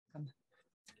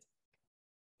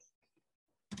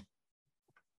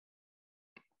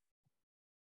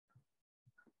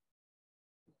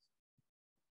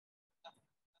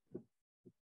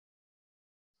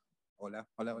Hola,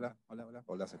 hola, hola, hola, hola.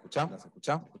 Hola, ¿se escucha? ¿Se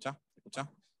escucha? ¿Se escucha? ¿Se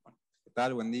escucha? Bueno, ¿qué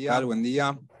tal? Buen día. Buen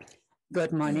día.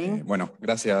 Good morning. Bueno,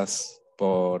 gracias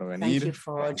por venir. Thank you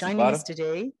for joining us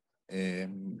today.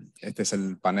 Este es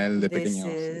el panel de pequeños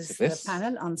This is the ISPs.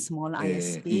 panel on small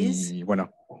ISPs. Y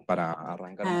bueno, para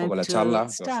arrancar un poco And la to charla, que va a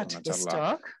ser start una this charla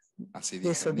talk, así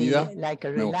this will distendida, be like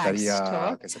a me relaxed gustaría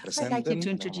talk. que se I'd like you presenten. to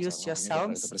Le introduce vamos a dar 5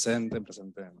 minutos para que se yourselves, presenten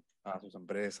a sus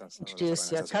empresas, a las introduce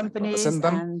your organizaciones que companies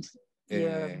representan. and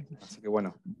Así que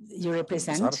bueno, you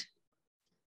represent.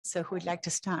 So who would like to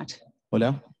start?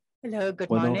 Hola. Hello, good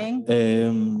Bueno, morning.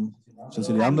 yo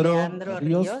soy I'm Leandro Leandro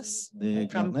Ríos de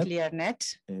from ClearNet. ClearNet.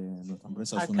 Nuestra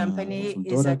empresa Our es una company is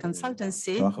consultora a que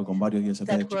consultancy trabaja con varios ISPs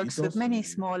that works with chiquitos, many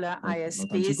smaller no tan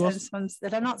ISPs and chicos. some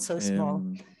that are not so small.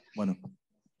 Bueno,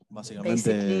 Basically,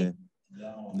 básicamente,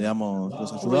 digamos,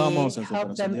 los we ayudamos en su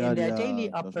help them operación in their diaria, daily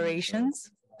a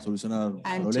operations solucionar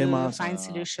and to problemas, find a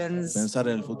solutions, pensar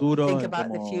en el futuro, think en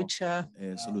about the cómo future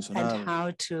and solucionar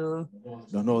how to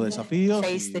los nuevos desafíos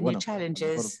face y the new bueno,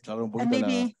 challenges. charlar un And poquito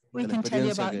maybe we de la can tell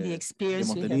you experiencia about the que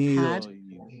experience hemos we have had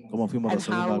tenido y cómo fuimos and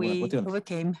resolviendo how algunas we cuestiones.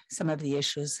 overcame some of the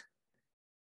issues.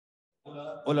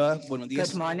 Hola, buenos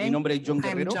días. Good morning. Mi nombre es John I'm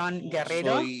Guerrero. John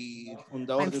Guerrero. Soy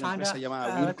fundador I'm de una founder empresa llamada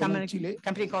of a Wilcom en Chile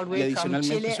company called y Wilcom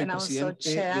adicionalmente Chile soy and also presidente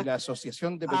de chair la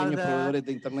Asociación de of Pequeños the Proveedores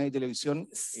de Internet y Televisión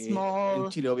en small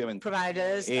Chile, obviamente.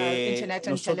 providers of internet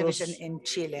and television Nosotros in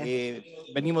Chile.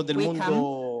 venimos del We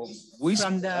mundo WISP,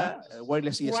 from the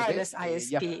Wireless ISP. wireless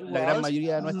Ya ISP la gran world.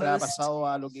 mayoría de nuestra ha Most pasado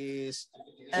a lo que es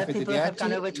people have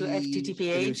gone FTTH over to y FTTPH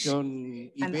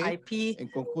televisión and IP, IP en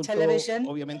conjunto, television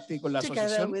obviamente, con la together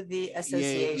asociación with the y toda la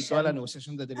association.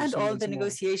 negociación de And televisión all la the hicimos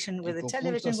negotiation with en the conjunto,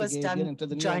 television así was que bien done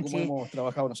entretenido como jointly. hemos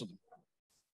trabajado nosotros.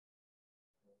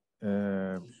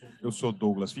 Eu sou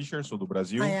Douglas Fischer, sou do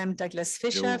Brasil. I am Douglas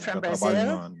Fisher Eu from já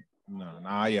trabalho Brazil.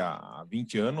 na área há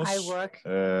 20 anos. I work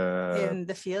in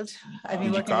the field. I've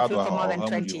been working in the Dedicado field for more ao than ramo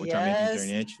de 20 roteamento de years.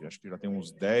 internet, acho que já tem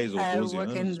uns 10 ou 12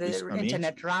 work in anos the especificamente.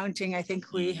 internet routing. I think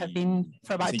we have been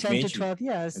for about 10 to 12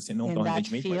 years não in tão that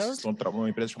recentemente, mas field. estou numa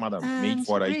empresa chamada Made And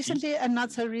for IT. recently, and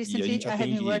not so E a recently, gente I have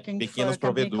been atende working for pequenos a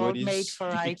company called Made provedores, for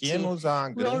de IT. pequenos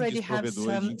a We already grandes have provedores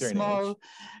de some internet. small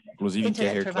Inclusive em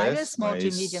internet carrier providers, class, small to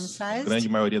mas medium-sized. a grande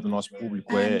maioria do nosso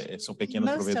público são pequenos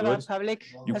Most of our provedores. public,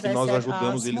 E o as que I nós said, are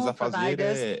ajudamos eles small a fazer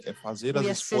providers. é fazer as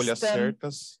We escolhas assist them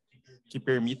certas que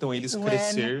permitam eles when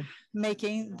crescer,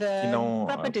 making que the não,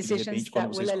 proper que de repente decisions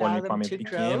quando that você will escolhe um allow them equipamento to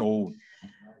pequeno grow. ou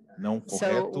não So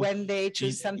correto, when they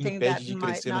choose te something that impede de might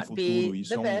crescer no not futuro. be Isso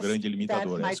the é um best, grande that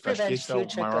limitador. might Acho que prevent esse é o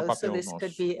future maior growth. So papel this could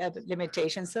nosso. be a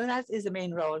limitation. So that is the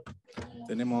main role.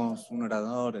 Tenemos un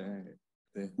orador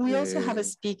We also have a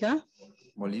desde speaker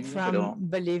Bolivia, pero from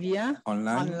Bolivia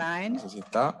online. no sé si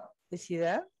está. Is he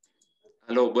there?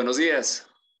 Aló, buenos días.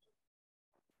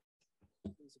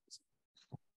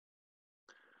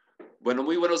 Bueno,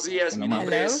 muy buenos días. Mi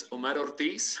nombre es Omar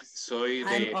Ortiz. Soy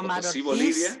de Potosí,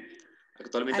 Bolivia.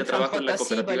 Actualmente trabajo en la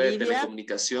cooperativa de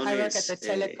telecomunicaciones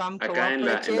acá en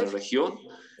la región.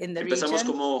 Empezamos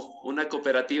como una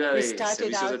cooperativa de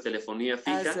servicios de telefonía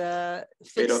fija,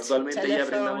 pero actualmente ya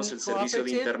brindamos el servicio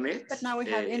de Internet.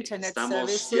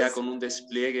 Estamos ya con un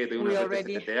despliegue de una red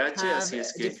FTTH, así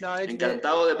es que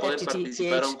encantado de poder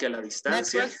participar aunque a la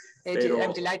distancia, pero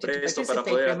presto para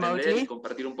poder atender y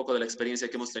compartir un poco de la experiencia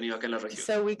que hemos tenido acá en la región.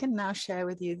 So we can now share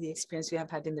with you the experience we have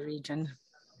had in the region.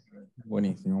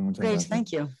 Buenísimo, muchas Great, gracias. thank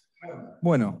you.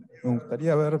 Bueno, me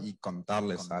gustaría ver y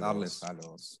contarles a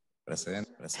los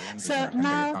precedentes So de la gente que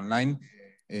now, está online,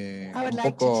 I would un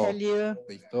like to poco tell you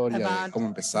de historia, de about cómo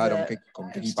empezaron,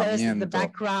 con qué equipamiento, the qué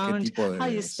background, tipo how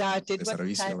you started, de what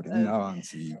servicio type brindaban,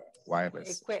 si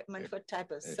wireless, equipment, what type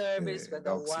of service, whether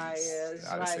DOCSIS, wires,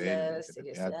 ADSL, wireless,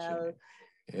 FTTH,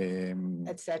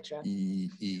 etc.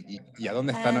 y a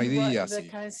dónde están hoy día, si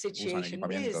usan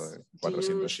equipamiento de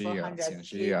 400 GB, 100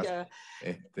 GB,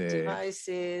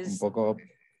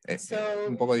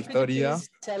 un poco de historia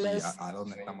y a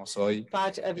dónde estamos hoy.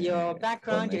 Part of your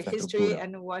background, your history, infraestructura.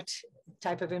 and what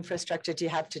type of infrastructure do you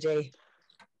have today?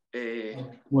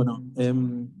 Bueno,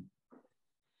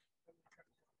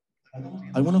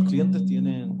 algunos clientes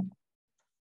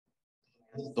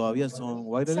todavía son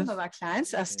wireless. Some of our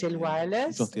clients are still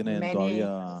wireless. Muchos tienen Many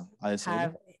todavía ADSL.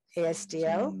 have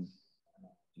ASDL.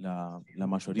 La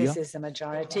mayoría. This is the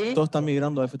majority. Todos están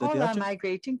migrando a All are FTTH.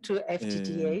 migrating to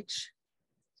FTTH.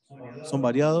 Son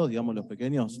variados, digamos, los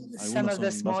pequeños. Some Algunos of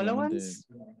the son smaller básicamente ones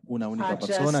una única are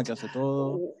persona just que hace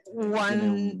todo.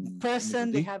 one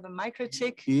person, they have a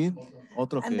microchip. Y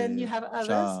otros And then you que have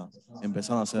ya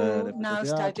empezaron a hacer who now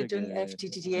started FTTH, doing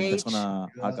FTTH. empezaron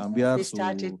a cambiar They su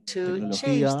started to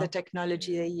change tecnología the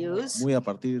technology they use. muy a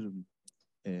partir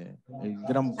el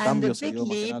gran And the cambio se big dio más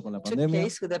que leap nada con la took pandemia,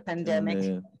 place with the pandemic.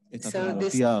 donde estas So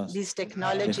tecnologías these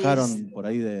technologies dejaron por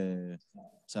ahí de,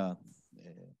 o sea,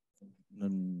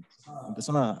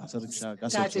 empezaron a ser ya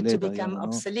casi started to obsoletas, become digamos, ¿no?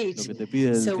 obsolete. Lo que te pide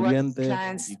el So what cliente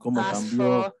clients y cómo ask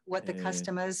cambió for, what the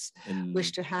customers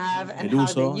wish to have, and el how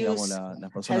uso, they digamos, use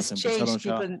las personas has empezaron changed.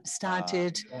 ya People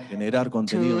started a generar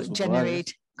contenido en to sus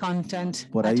generate hogares, content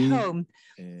por at ahí home.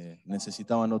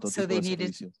 necesitaban otro So tipo they de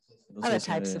needed servicio. other Entonces,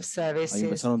 types of ahí services.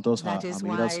 empezaron todos That a is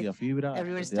migrarse why a fibra, a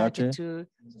everyone started FTTH, to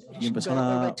y empezaron go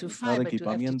a over to usar fiber, to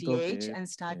equipamiento FTTH, que and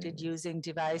started using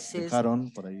devices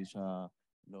dejaron por ahí ya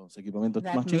los equipamientos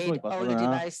that más chicos y made older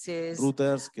pasaron a devices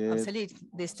routers que obsolete.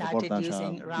 They started soportan ya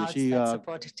using 10 routes that gigas,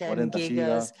 support 10 40 gigas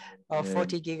gigas. or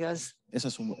 40 gigas. Ese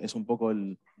es un poco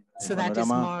el So that is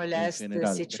panorama more or en less the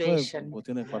general. Después, situation. en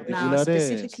cuestiones Now, particulares,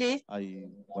 specifically,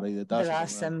 hay por ahí there detalles, are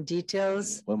some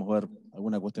details. podemos ver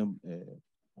alguna cuestión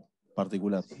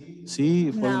particular. Sí,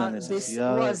 fue una Now, this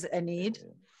necesidad was a need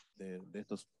de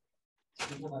estos.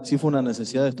 Sí, fue una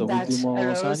necesidad de estos that últimos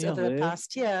arose años over the de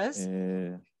past years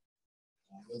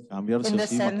cambiar sí in o the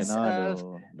sí más que sense nada of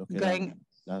lo que going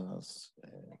eran las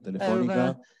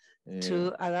telefónicas,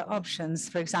 to other options.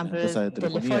 For las example, empresas de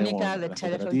telefonía, Telefónica, the las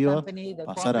telephone cooperativas, company, the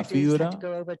pasar a cooperatives had to fibra,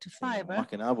 go over to fiber, más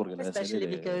que nada porque la especially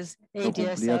DSL because no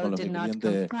cumplía con ADSL lo que did el not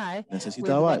cliente comply with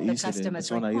necesitaba what the y se le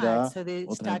customers empezaron a ir required. a So they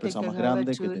otras started empresas más going over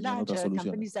grandes que to tenían otras larger soluciones.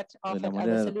 companies that Entonces, la offered other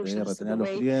manera de solutions. So retener the a los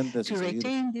way clientes to y seguir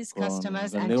retain these con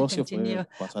customers el and to negocio continue fue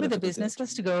pasar a with the business FTTH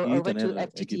was to go y over to tener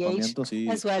FTTH, equipamientos y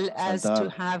as well as to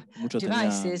saltar. have Muchos tenían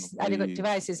devices, por adequate ahí,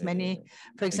 devices. Many,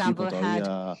 for equipos example, had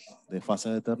todavía de fase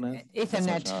de Ethernet, pasar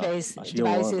Ethernet ya phase allí o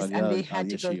en devices, and realidad they a had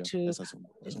to 10 go gigas. to Ese es un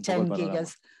poco el 10 panorama.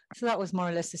 gigas. So that was more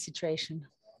or less the situation.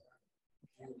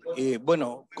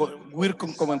 Bueno,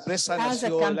 Wircom como empresa As a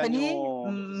nació el company, año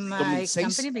my 2006.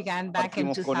 company began back in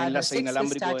Partimos con enlace 2006. We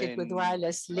inalámbrico started with en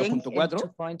wireless link in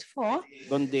 2.4, 2.4.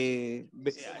 donde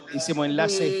hicimos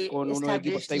enlaces con unos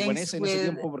equipos established taiwaneses en links ese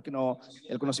with tiempo porque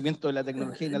el conocimiento de la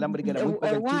tecnología inalámbrica era muy poco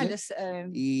en Chile. wireless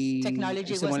Y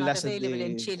technology hicimos was not enlaces available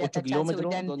in de Chile at 8 that time, so we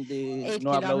kilómetros done donde 8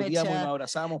 nos aplaudíamos y nos kilometer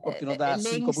abrazamos porque nos daba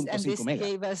links, and this 5.5 megas.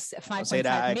 gave us Entonces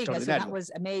era 5.5 megas, so that extraordinario.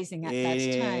 was amazing at that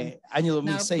time. Año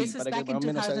Now, 2006, this was para que back in más o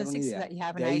menos se hagan una 2006, so idea. that you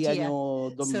have De an ahí, idea. año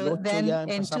So 2008, then ya in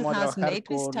empezamos a trabajar 2008,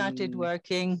 we started con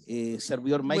working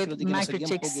servidor with MikroTik en ese Microchip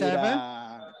tiempo, que server,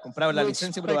 era, comprabas la which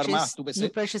licencia, pero armabas tu you PC.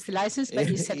 purchase the license, but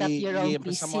you set up your Y own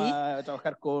empezamos PC. a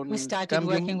trabajar con We started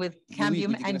working with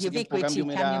Cambium Ubiquiti, que en and ese tiempo Ubiquiti. Cambium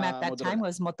Cambium era at that time Motorola.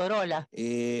 was Motorola.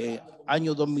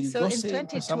 Año So in 2012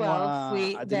 empezamos 2012,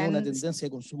 we a tener una then tendencia de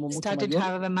consumo mucho started to mayor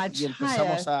have a much y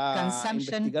empezamos higher a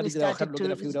consumption. investigar We y trabajar started lo que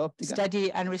era to fibra óptica.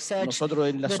 study and research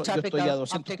Nosotros the yo topic estoy a of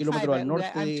 200 optic kilómetros al fiber. We're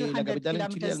norte de la 200 capital en Chile, al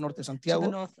kilometers norte de to the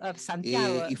Santiago, north of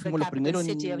Santiago, y the fuimos los capital primeros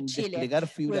city of en Chile. desplegar We're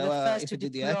the fibra first to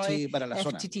deploy FTTH para la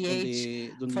zona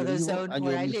FTTH donde for yo the vivo. zone Año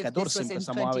where I live. This 2014 was in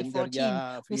empezamos a vender 2014.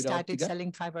 ya We fibra started óptica.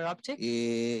 selling fiber optic.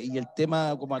 Y el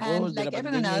tema, como a todos, And de la like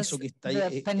everyone pandemia else, hizo que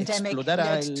the pandemic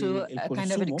explotara led to el a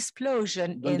kind of an consumo,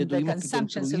 explosion donde in the tuvimos que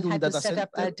consumption. So we construir un had to data set up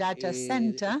a center. data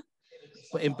center.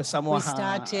 Empezamos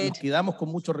nos quedamos con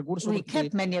muchos recursos We porque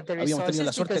kept many of the habíamos tenido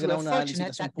la resources suerte de because we ganar were una fortunate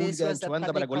licitación that this pública de was ancho a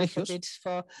banda para public call for colegios bid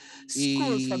for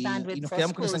schools, for y bandwidth nos for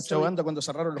quedamos con esa schools. ancho So banda cuando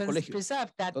cerraron los we colegios.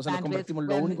 preserved that Entonces nos bandwidth convertimos en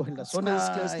los when únicos en la schools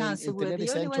closed zona down. So en we're tener the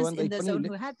esa only ancho ones banda in the zone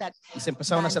disponible who had that y se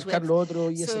empezaron a acercar bandwidth. los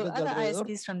otros ISPs So de other alrededor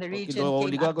ISPs from the porque region lo came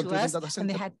obligó a up to construir un us data and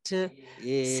they center had to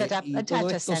set up a y todo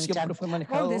data esto center. siempre fue All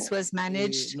manejado. this was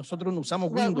managed. Nosotros no usamos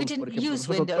Well, we Windows, por didn't ejemplo. use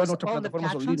Nosotros todas Windows. nuestras All the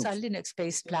plataformas son platforms are Linux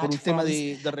Linux-based por un tema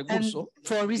platforms. de And recursos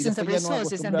for y reasons of después ya nos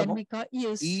resources, and then acostumbramos we got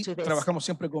used y to this. trabajamos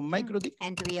siempre con MikroTik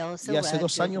And we also y hace worked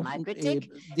 2 with años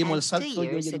Microtik. dimos el And 2 salto y hoy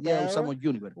years en día ago, usamos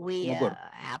Juniper we como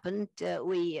core.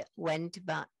 we went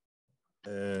by.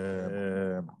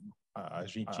 A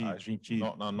gente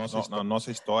na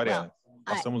nossa história,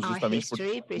 passamos Our justamente por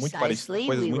history, coisas precisely,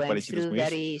 muito we went parecidas through com isso.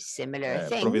 very similar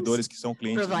things. Provedores que são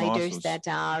clientes Providers nossos. that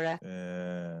are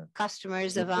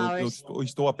customers of ours. Eu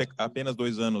estou apenas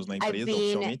 2 anos na empresa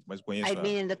oficialmente, mas conheço I've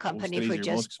been in the os company 3 for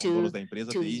irmãos que just são donos da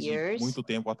empresa two desde years, muito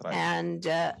tempo atrás. And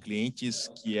clientes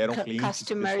que eram clientes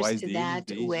customers pessoais deles that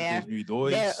desde were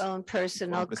 2002, their own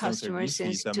personal customers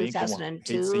since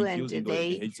 2002, and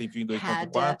they rede sem fio em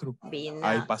had 2.4. been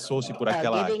Aí passou-se por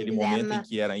aquele momento em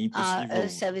que era impossível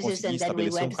services, conseguir and then we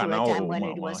estabelecer went through a canal, time when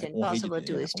it was rede, impossible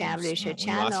to establish a enlace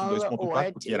channel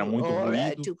 2.4 porque era muito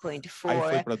ruído. Aí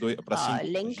foi para 5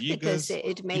 link gigas because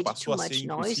it e made passou too a ser much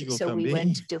noise, impossível so we também.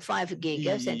 went to 5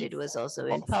 gigas, and it was also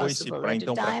Foi-se impossible para at the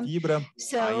então para time. fibra,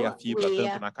 So aí a fibra we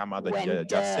tanto na camada went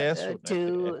de acesso,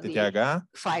 to FTTH,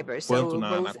 fiber, quanto so na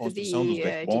both construção dos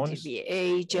backbones.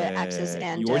 DTBH access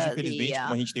and E hoje, infelizmente,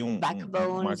 como a gente tem uma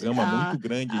backbones gama muito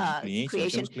grande de clientes,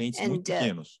 nós temos clientes muito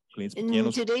pequenos. clientes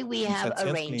pequenos, Today we have a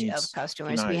 700 range of clientes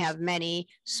customers. We finais. have many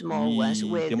small ones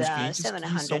with Temos clientes que são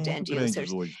 700 muito end grandes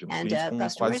users hoje. Temos and clientes com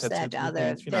quase customers 700 that mil are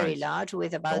clientes very finais. large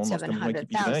with about Então, nós temos uma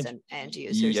equipe grande 700,000 end e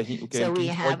users. o que So a we gente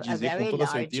have pode a dizer com very toda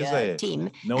large certeza é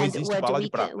team. não And existe what bala de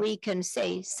prata. we can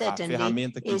say A certainly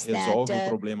ferramenta que is that resolve o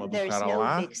problema do there's cara no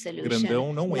lá, big solution,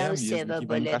 grandão, não é a no mesma silver que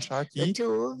vai bullet. encaixar The aqui.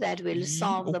 tool that will E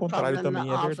solve o the contrário problem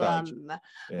também é of verdade.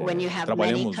 when you have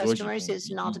many Trabalhamos hoje customers is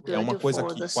not é uma good coisa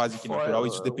for que the quase que natural.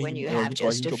 Isso when depende. you A have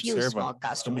just gente a few observa. small Estamos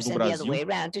customers, no and the other way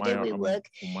Brasil around. Today we work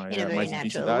com in a very mais natural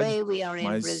intensidade, way. We are in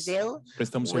mas Brazil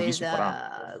prestamos with serviço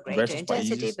para greater diversos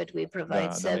intensity, países but we provide da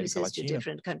América services to Latina.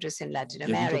 different countries in Latin E a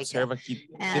gente America. observa que,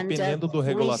 And dependendo do we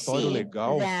regulatório see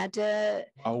legal, that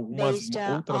algumas based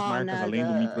outras on marcas além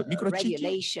do microtik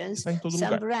regulations, está em todo some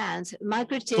lugar. brands, Todo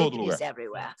microtik lugar. is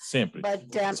everywhere. Sempre.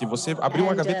 But Se você abrir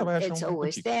uma gaveta, vai achar it's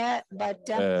always microtik. there. But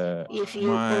if you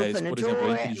Mas, open a por exemplo,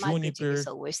 drawer, entre microtik Juniper, is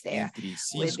always there. entre With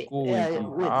Cisco, entre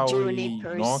Huawei,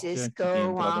 Juniper, Nokia, que Cisco, tem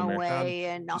entrado no mercado, Huawei,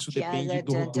 isso Nokia, depende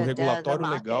do the regulatório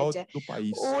legal market. do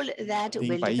país. All that Tem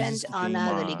will países depend que on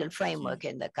têm the legal framework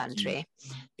in the country.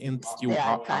 que There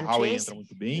are a Huawei countries entra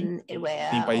muito bem, where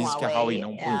tem países que a Huawei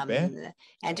não põe o pé.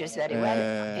 enters very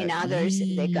well. In others,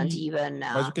 they can't even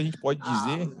Mas o que a gente pode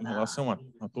dizer em relação a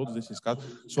todos esses casos,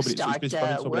 especificamente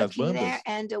sobre as bandas, there.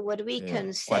 And what we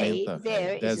can 40, say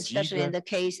there is, 10 especially in the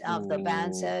case of the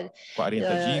bands, 40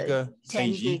 GB,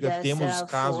 100 GB, temos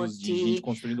casos de 40, gente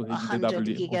construindo rede 100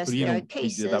 DWDM, gigas. construindo There are rede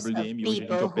cases DWDM, hoje a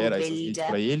gente opera essas redes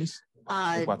para eles.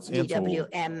 400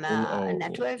 ou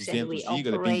networks, 200 and we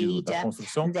GB, depende da operate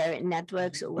construção. their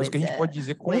networks Mas o que a gente pode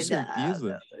dizer com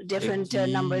certeza different é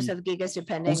numbers que of gigas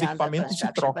depending os on the equipamentos se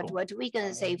construction. trocam, But what we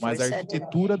can say for mas a certain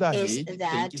arquitetura da is rede tem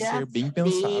that que ser bem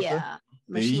pensada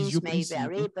desde machines o may vary,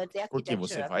 princípio, but the porque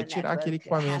você architecture of vai the tirar aquele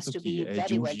network has equipamento to que be é de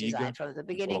very 1 well giga designed from the e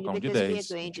beginning, colocar um de because we are 10,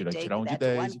 going to tirar um de take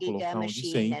that 10 1 e colocar giga um de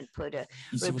machine 100. and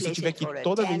E se você replace tiver it que for a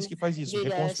toda 10 vez que faz isso,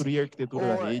 gigas, reconstruir a arquitetura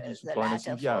da or rede, isso the torna-se latter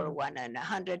for inviável.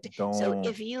 100. Então, So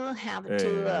if you have to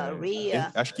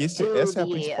acho que essa é a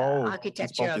principal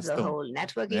architecture of the questão, whole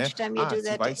network, né? each time you do Se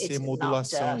that, vai it's ser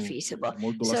not feasible.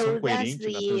 modulação So that's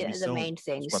coerente na the transmissão main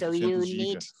thing. dos So you 400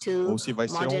 need GB, to ou se vai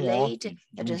ser modulate off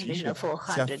the de 1 transmission giga, of se a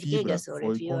 400 fibra gigas, or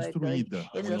foi if you are going, construída, if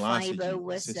o the enlace fiber de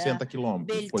was 60 km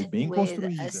built foi bem with a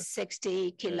construída,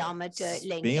 60-kilometer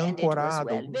link, bem and it was ancorada,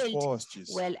 well alguns built, postes,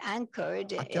 well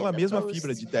anchored in aquela the mesma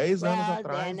fibra de posts, 10 anos well,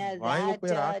 atrás then vai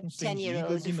operar com 100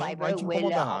 gigas e não vai te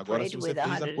incomodar. Agora, se você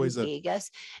fez a coisa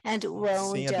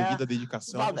sem a devida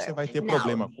dedicação, você vai ter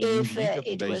problema com 1 giga,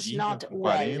 com 10 giga, com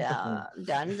 40,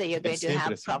 done, then you're going to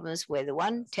have problems with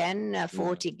 1, 10,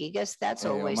 40 gigas. That's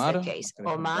always the case.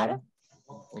 Omar?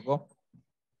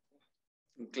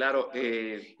 Claro,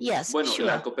 Yes, bueno, sure.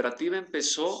 la cooperativa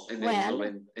empezó en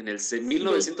el The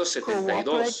 1972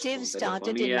 cooperative con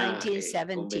started in telefonía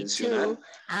 1972 convencional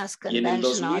as y en el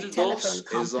conventional 2002 telephone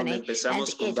es donde company, and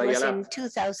empezamos con it was in Dial-Up.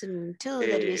 2002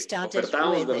 that we started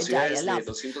Ofertábamos with velocidades de dial-up.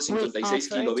 256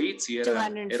 kilobits y era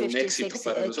un 256 éxito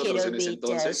para nosotros en ese kilobit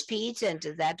entonces. speeds, and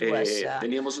that was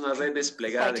Teníamos una red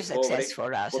desplegada quite a de cobre. success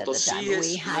for us at the Potosí time. We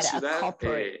es una had a ciudad,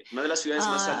 copper una de las ciudades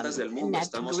más altas del mundo. net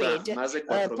Estamos grid. a más de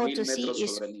 4.000 Potosí metros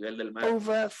is sobre el nivel del mar.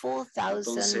 over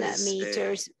 4,000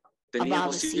 meters above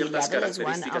Teníamos sea ciertas level. Is one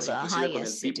of características, the inclusive con el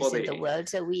highest tipo cities in the world,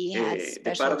 so we had de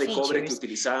special par de cobre que features,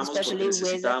 utilizábamos porque especially with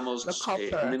necesitábamos the un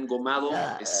copper engomado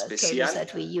cables especial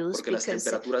that we use, porque las because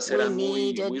temperaturas we eran muy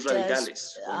needed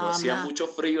radicales. Cuando hacía mucho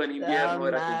frío en invierno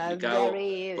era complicado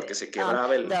porque se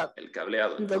quebraba el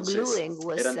cableado. the Entonces gluing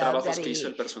was eran trabajos que hizo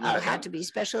el personal acá. had to be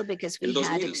special because we En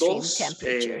had extreme 2002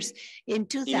 temperatures. In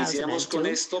iniciamos con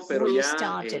 2002, esto, pero we ya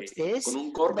started this, con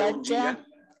un corte de 1 giga.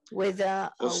 with a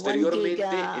 1 Posteriormente,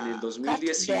 giga en el cut.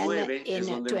 2019 Then es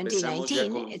in donde empezamos ya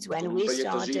 2019, it's when con un we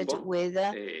proyecto started Gipon. with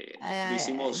a Lo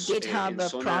hicimos GitHub en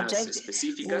zonas project.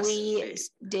 específicas. We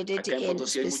did it Acá en in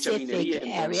Potosí hay mucha minería,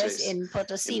 specific areas. entonces In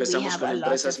Potosí, we empezamos have con a lot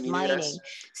empresas of mining. mineras.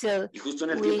 So Y justo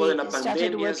en el tiempo de la we started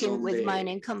pandemia es working with donde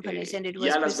mining companies, and it was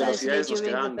ya las precisely velocidades nos during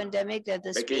the quedaban pandemic that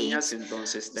the pequeñas, speeds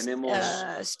entonces tenemos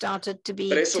started to be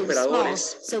 3 too small.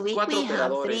 operadores, So we 4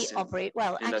 have 3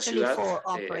 operadores en la actually ciudad, 4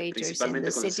 operators in principalmente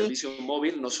the con el city. servicio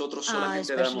móvil. Nosotros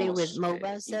solamente Especially with damos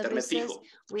mobile internet services, fijo,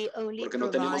 we only porque no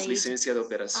tenemos provide licencia de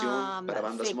operación para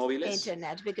bandas fixed móviles.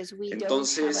 internet because we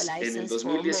Entonces, don't have a en el license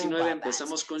for 2019 mobile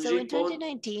empezamos con bands. So in Gipon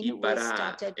 2019, y we para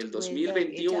started el with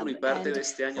 2021 y parte and de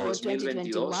este año for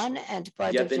 2022 2021 and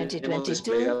part ya of tenemos 2022,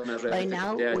 desplegada una red by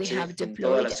now we have FTTH en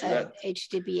toda la deployed ciudad.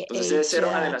 HDPH Entonces, esa era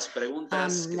una de las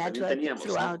preguntas que también network teníamos,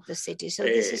 ¿no? throughout the city. So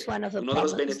this is one of the Uno de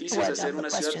los problems, beneficios de one ser of the una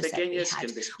ciudad questions that pequeña we es que had.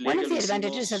 el One despliegue of lo the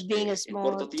advantages hicimos of being a en small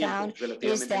corto tiempo, town is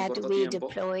relativamente en that corto we tiempo,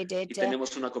 deployed it y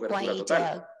tenemos una cobertura quite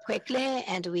total. quickly,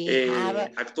 and we have a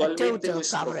Actualmente total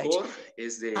nuestro coverage. core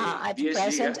es de At 10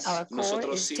 present, gigas. our core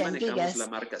Nosotros is sí 10 manejamos gigas, la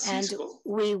marca and Cisco.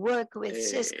 we work with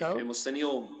Cisco. Hemos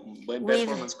tenido un buen We've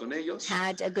performance con ellos.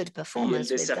 had a good Y el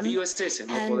performance with them. desafío es ese,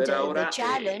 ¿no? And Poder the ahora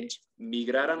challenge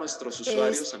migrar a nuestros is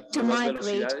usuarios a to nuevas migrate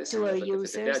velocidades to en our la red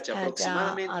users FTTH. at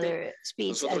Aproximadamente, other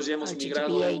speeds nosotros ya at hemos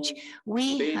migrado a un GTPH.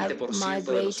 We have 20% de los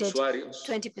migrated usuarios.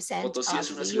 20% Potosí es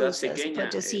of una the ciudad users. pequeña.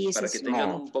 Potosí is a Para que tengan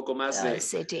small un poco más de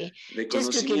city. de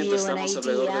Just to give conocimiento, you an estamos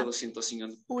alrededor de idea,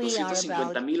 250,000 we are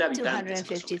about habitantes.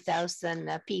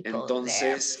 250,000 people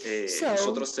Entonces, there.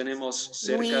 nosotros tenemos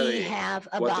cerca We de have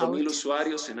 4,000 about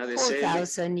usuarios en ADSL,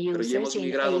 4,000 pero ya users hemos in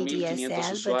migrado 1,500 ADSL, but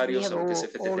we usuarios have a lo que es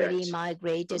already FTTH.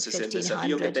 migrated Entonces, el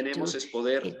desafío que 1,500 tenemos to es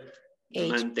poder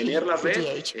mantener la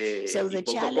red So y the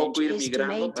poco a challenge poco ir is to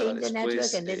migrando para maintain the network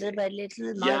después and little by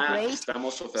little ya migrate,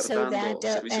 estamos so ofertando that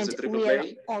servicios de and triple we are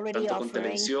play, already tanto con offering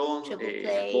televisión, triple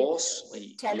play, voz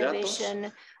y datos.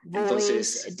 television, voice,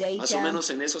 Entonces, más o data. menos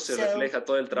en eso se So refleja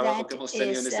todo el trabajo que that hemos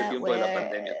tenido en is este tiempo de la where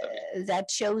pandemia también. that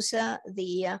shows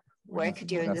the work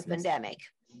during the Gracias. pandemic.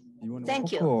 Y bueno,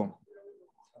 Thank un poco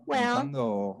Well,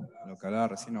 juntando lo que hablaba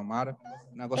recién Omar,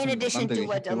 una cosa in addition importante que to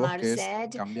what dijiste vos, Omar que es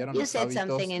said, cambiaron you los said hábitos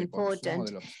something de consumo important.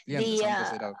 de los clientes. The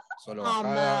Antes era solo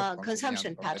bajar,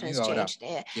 consumption consumían patterns contenido, ahora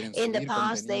changed. quieren In the subir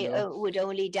past, they contenido. would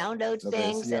only download Lo que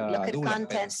things and look decía at Douglas,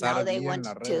 contents. pensar Now they bien want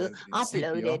la red to desde el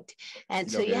upload principio. it. And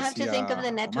Y so lo que you have to think of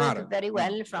the decía network Omar, very bueno,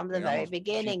 well from the agregamos very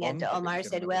beginning. And GPON, Omar porque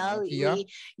said, eligieron la well, tecnología.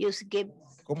 we use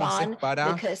 ¿Cómo haces GPON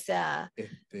para because tomar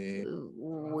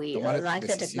like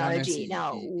the decisiones technology.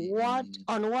 Now,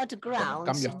 on what con los grounds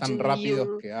cambios tan do rápidos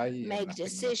you que hay en make las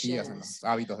tecnologías, en los decisions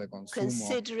hábitos de consumo,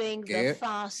 considering the que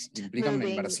fast implican una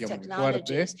moving inversión muy fuerte?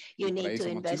 technologies? You Y por need ahí to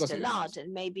somos invest chicos a y lot, decimos,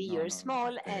 and maybe no, you're no,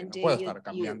 small, and no puedo estar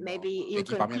cambiando maybe you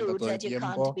equipamiento conclude todo el that you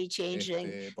can't tiempo, be changing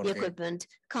the porque, equipment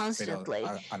pero constantly.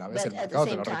 a la vez But el at the mercado te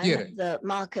same lo time, requiere. the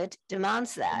market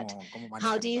demands that. ¿Cómo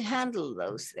How manejan do you esa handle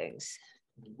those things?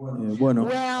 Bueno,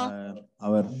 Well,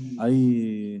 a ver,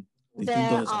 hay there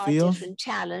distintos are desafíos, different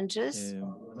challenges,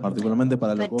 particularmente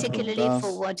para lo que vos particularly preguntás,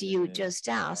 for what you just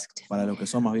asked. para los que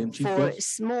son más bien For chicos,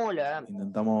 smaller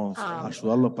intentamos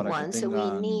ayudarlos para que ones, so we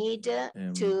tengan need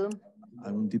to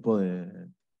algún tipo de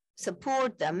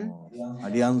support them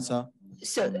alianza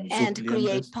and sus create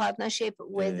clientes. partnership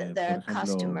with Por their ejemplo,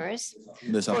 customers.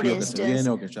 un desafío que se viene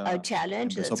o que ya A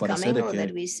challenge empezó a that's aparecer coming es or that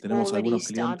que we tenemos already algunos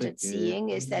clientes started que seeing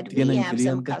is that we tienen have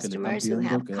some clientes que le están customers who pidiendo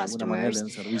have que de alguna manera le customers den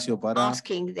servicio para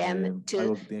asking them to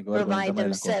algo que tiene que ver con provide Internet de them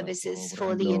las Cosas. services Por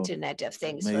for the ejemplo, Internet of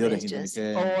Things, for medidores instance,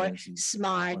 or inteligentes.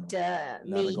 smart La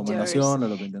meters. recomendación o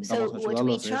lo que So intentamos what we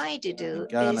ayudarlos es try to do en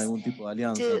que hagan is algún tipo de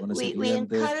alianza con ese we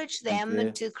cliente encourage y them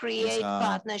que to create esa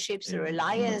partnerships or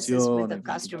alliances with inversión, the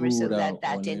customers so infraestructura that o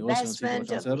that el negocio en sí que investment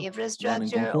vayan a of hacer lo hagan en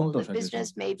infrastructure or conjunto, the ya que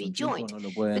business may be son chicos, joint no lo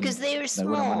pueden because they are de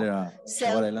alguna small, manera llevar so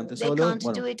adelante they solos. can't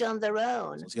do Bueno, it on their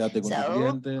own. asociate con tu So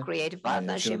cliente, create a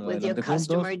partnership llévenlo with your adelante juntos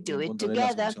customer, y do it encontraré la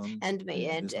together, solución and de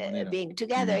esa manera. being Y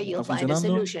together, está you'll find a funcionando,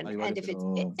 solution. hay And varios if que it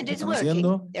lo is están working,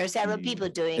 haciendo there are several y people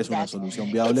doing es una that. solución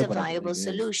It's viable a para viable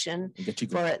solution el que es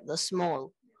chico. for the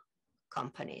small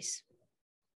companies.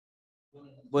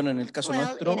 Bueno, en el caso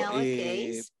nuestro, in our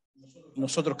case,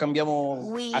 nosotros cambiamos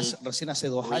recién hace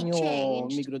 2 años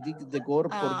changed, MikroTik de Core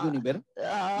por Juniper.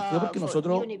 Y fue porque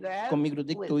nosotros con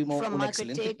MikroTik tuvimos una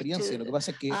excelente experiencia. Lo que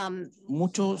pasa es que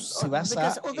mucho se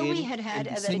basa en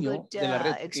el diseño de la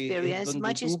red, que es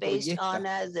donde tú proyectas.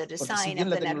 Porque si bien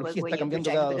la tecnología está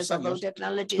cambiando cada 2 años,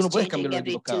 tú no puedes cambiar los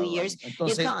equipos cada 2 años.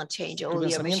 Entonces, tu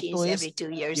pensamiento es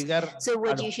llegar a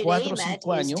los 4 o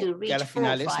 5 años, que a las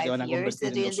finales se te van a convertir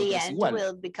en 2 o 3 iguales.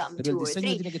 Pero el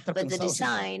diseño tiene que estar pensado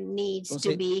siempre.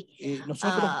 Entonces,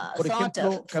 nosotros, por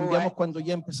ejemplo, cambiamos cuando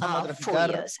ya empezamos a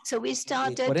traficar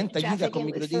 40 gigas con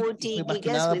MikroTik, y fue más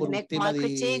que nada por un tema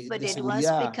de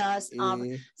seguridad,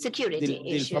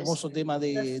 del famoso tema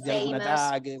de algún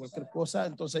ataque, de cualquier cosa.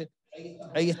 Entonces,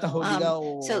 ahí estás obligado,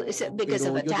 pero yo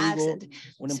digo,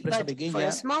 una empresa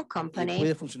pequeña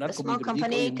puede funcionar con MikroTik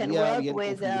hoy en día, bien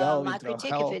configurado, bien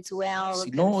trabajado.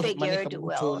 Si no manejan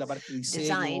mucho la parte de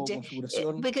diseño,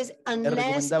 configuración, es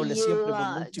recomendable siempre, por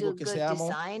muy chicos que seamos,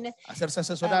 hacerse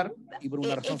asesorar, y por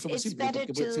una razón súper simple,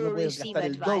 porque si no puedes gastar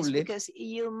el doble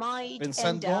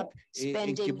pensando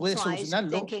en que puedes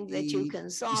solucionarlo y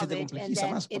se te complejiza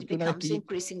más, porque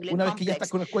una vez que ya estás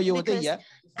con el cuello de botella,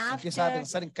 empiezas a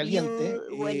pensar en caliente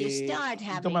cliente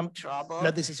y toman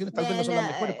las decisiones tal vez no son las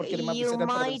mejores porque eres más visceral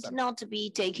para pensar.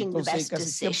 Entonces casi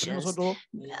siempre nosotros,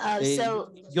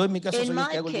 yo en mi caso soy el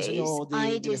que hago el diseño de la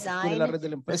estructura de la red de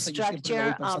la empresa y yo siempre la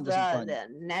voy pensando 5 años.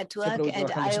 Siempre voy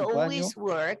trabajando 5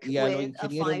 años y a los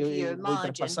ingenieros les voy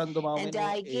traspasando más o menos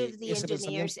ese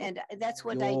pensamiento.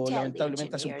 Yo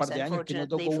lamentablemente hace un par de años que no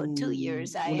toco una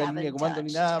línea de comando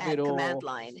ni nada,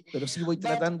 pero sí voy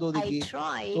tratando de que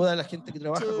toda la gente que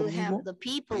trabaja conmigo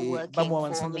vamos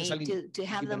avanzando en esa línea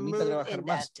que permita trabajar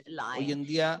más. Hoy en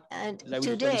día la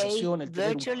virtualización, el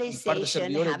tener un par de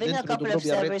servidores dentro de tu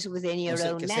propia red,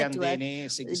 que sean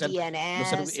DNS, que sean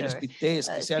el speed test,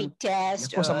 que sean las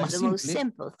cosas más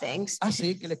simples,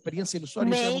 hace que la experiencia del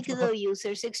usuario sea mucho mejor.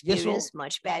 Y eso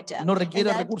no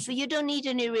requiere recursos.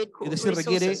 Es decir,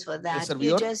 requiere el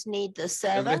servidor,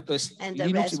 el resto es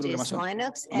Linux y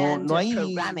programación. No hay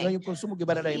un consumo que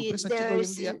para las empresas chicas hoy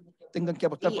en día tengan que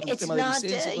apostar por un tema de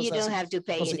licencia y cosas así.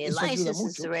 Entonces, eso ayuda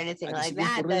mucho a que si bien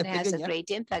tu red es pequeña,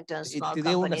 te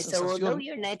dé una sensación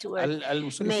al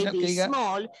usuario final que diga,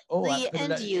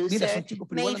 mira, son chicos,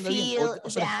 pero igual anda bien, o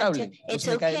son estables, no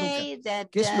se me cae nunca.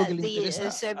 ¿Qué es lo que le interesa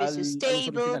al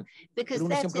usuario final? Pero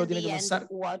uno siempre lo tiene que pensar,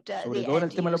 sobre todo en el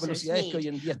tema de las velocidades, que hoy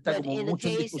en día está como mucho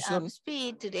en discusión,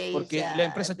 porque las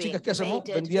empresas chicas que hacemos,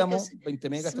 vendíamos 20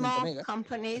 megas, 30 megas,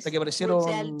 hasta que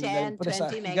aparecieron las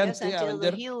empresas gigantes a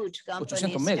vender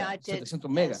 800 megas,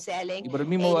 700 megas, y por el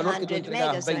mismo valor que tú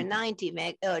entregabas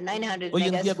 20. Hoy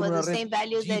en día con una red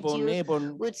GPON,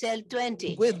 EPON,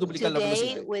 tú puedes duplicar la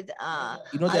velocidad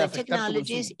y no te va a afectar tu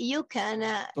consumo.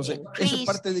 Entonces, eso es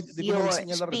parte de cómo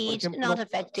diseñar la red. Por ejemplo,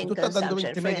 si tú estás dando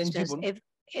 20 megas en GPON,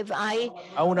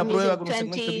 a una prueba con un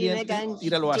segmento de cliente,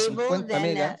 tíralo a 50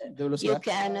 megas de velocidad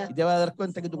y te vas a dar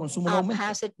cuenta que tu consumo no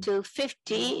aumenta.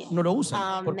 No lo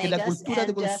usan porque la cultura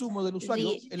de consumo del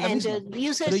usuario es la misma,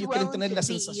 pero ellos quieren tener la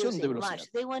sensación de velocidad.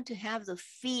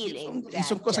 Y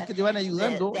son cosas que te van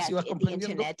ayudando, si vas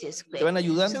comprendiendo, te van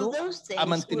ayudando a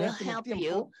mantenerte en el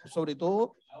tiempo, sobre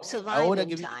todo ahora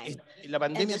que la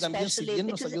pandemia también, si bien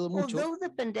nos ayudó mucho,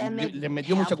 les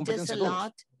metió mucha competencia a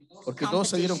todos. Porque todos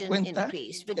se dieron cuenta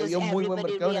que había un muy buen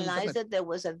mercado en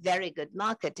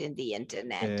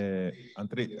Internet.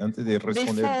 Antes de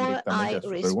responder directamente a su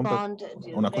pregunta,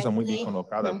 una cosa muy bien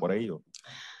colocada por ahí.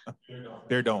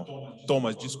 Perdão,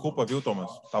 Thomas, desculpa, viu, Thomas?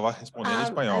 Estava respondendo em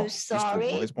espanhol. Desculpa,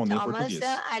 vou responder em português.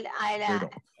 Perdão.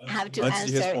 Antes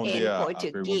de responder a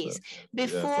pergunta,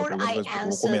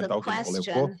 vou comentar o que ele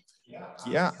colocou,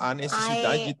 que é a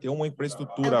necessidade de ter uma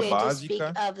infraestrutura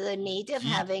básica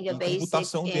de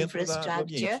computação dentro do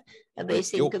ambiente.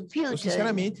 Eu,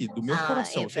 sinceramente, do meu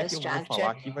coração, sei que eu vou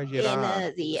falar que vai gerar,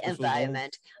 as pessoas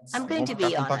vão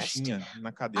ficar com taxinha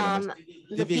na cadeira, mas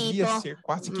deveria ser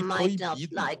quase que proibido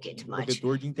o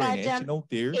provedor de internet não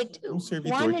ter um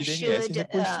servidor de DNS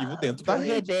recursivo dentro da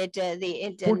rede.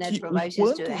 Porque o quanto isso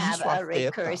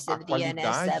afeta a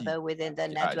qualidade,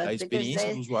 a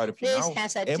experiência do usuário final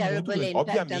é muito grande.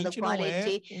 Obviamente não é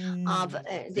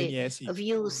um DNS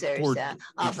torto,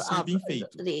 tem que ser bem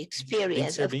feito. Tem que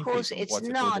ser bem feito, não pode ser todo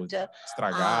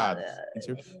estragado.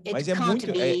 Mas é muito,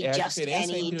 é a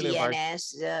diferença entre levar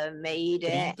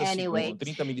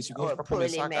 30 milissegundos para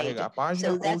começar a carregar a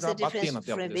página ou já bater na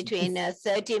tela.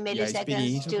 E a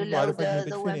experiência do usuário faz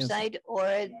muita diferença.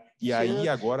 E aí,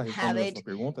 agora, respondendo a sua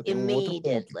pergunta, tem um outro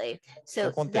ponto. O que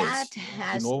acontece?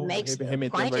 De novo,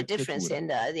 remetendo à arquitetura.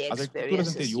 As arquiteturas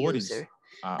anteriores,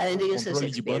 o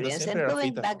controle de banda sempre era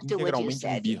feita integralmente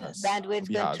em birras,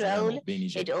 no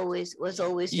BNG.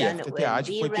 E a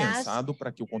FTTH foi pensado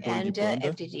para que o controle de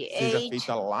banda seja feito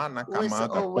lá na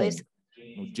camada POM,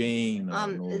 no Jane,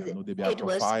 no DBA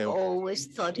Profile.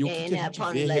 E o que a gente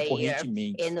vê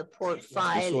recorrentemente?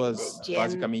 As pessoas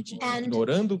basicamente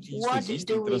ignorando que isso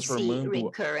existe,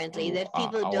 transformando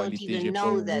a OLT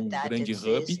GPON num grande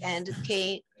hub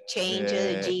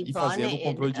e fazendo o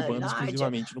controle de banda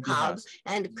exclusivamente no BRAS.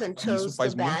 Isso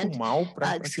faz muito mal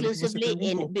para aquilo que você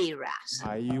perguntou.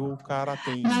 Aí o cara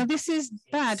tem 100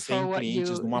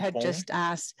 clientes numa POM e os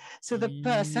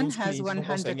clientes não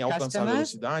conseguem alcançar a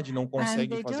velocidade, não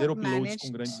conseguem fazer uploads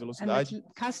com grande velocidade,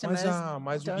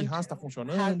 mas o BRAS está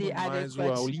funcionando,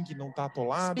 mas o link não está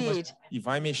atolado, e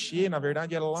vai mexer, na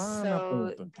verdade, é lá na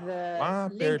ponta, lá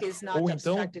perto. Ou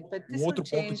então, um outro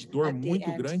ponto de dor muito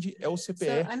grande é o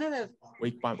CPE.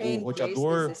 o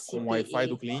roteador com Wi-Fi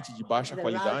do cliente de baixa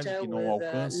qualidade, que não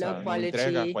alcança, não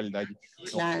entrega a qualidade.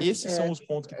 Então, esses são os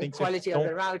pontos que tem que ser. Então,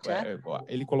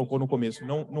 ele colocou no começo,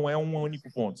 não é um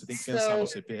único ponto. Você tem que pensar no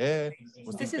CPE,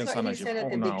 você tem que pensar na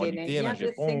GPON, na ONT, na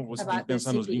GPON, você tem que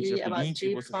pensar nos links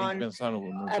G-Link, você tem que pensar no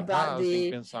GPA, você tem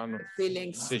que pensar no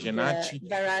CGNAT.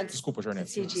 Desculpa,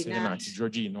 Jornete, CGNAT,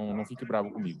 Jordi, não fique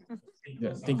bravo comigo.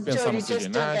 Tem que pensar no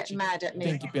CGNAT,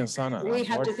 tem que pensar na em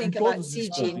todos esses pontos,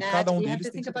 e cada um deles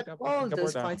tem que abordar. Eu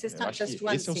acho que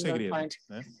esse é o segredo,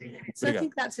 né? Obrigado.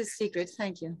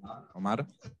 Omar?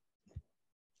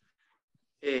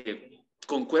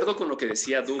 Concuerdo con lo que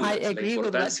decía Douglas, la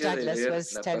importancia de ver la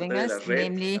parte de la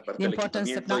red, la parte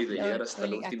del equipamiento y de llegar hasta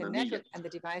la última milla.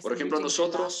 Por ejemplo,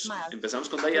 nosotros empezamos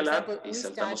con Dial-Up y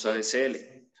saltamos a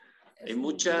DSL. Hay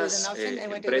muchas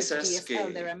empresas que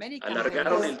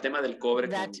alargaron el tema del cobre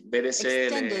con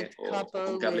VDSL o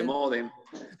con cable módem,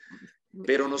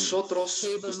 pero nosotros,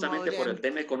 justamente por el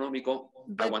tema económico,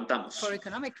 aguantamos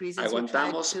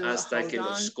hasta que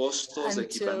los costos de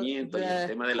equipamiento y el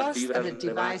tema de la fibra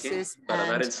rebajen para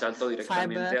dar el salto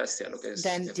directamente hacia lo que es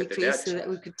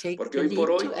FTTH. Porque hoy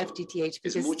por hoy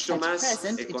es mucho más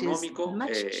económico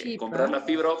comprar la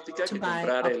fibra óptica que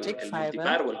comprar el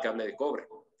multipar o el cable de cobre.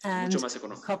 Mucho más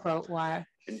económico.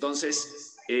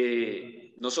 Entonces,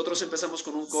 nosotros empezamos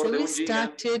con un core de 1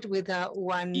 giga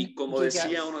y como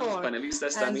decía uno de los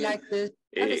panelistas también,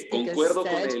 concuerdo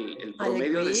con el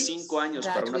promedio de 5 años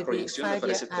para una proyección, me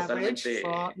parece totalmente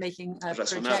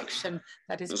razonable.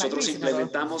 Nosotros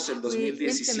implementamos en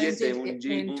 2017 un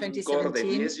core de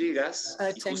 10 gigas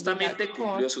y justamente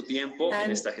cumplió su tiempo en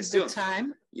esta gestión.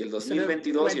 Y el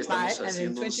 2022 ya estamos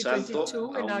haciendo un salto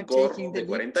a un core de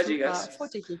 40 gigas,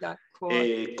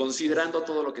 considerando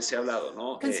todo lo que se ha hablado,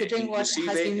 ¿no?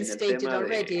 Inclusive en el tema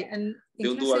de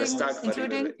un dual stack para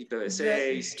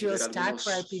IPv6, y ver algunos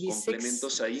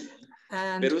complementos ahí.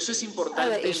 Pero eso es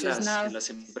importante en las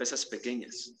empresas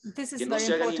pequeñas, que no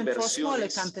se hagan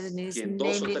inversiones que en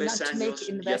 2 o 3 años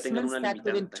ya tengan una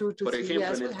limitante. Por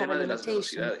ejemplo, en el tema de las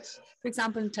velocidades.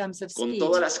 Con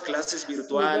todas las clases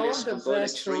virtuales, con todo el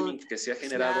streaming que se ha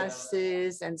generado,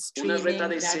 una red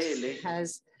ADSL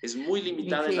es muy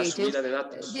limitada en la subida de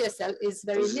datos.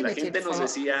 Entonces la gente nos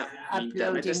decía, mi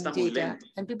internet está muy lento.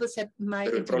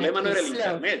 Pero el problema no era el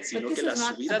internet, sino que la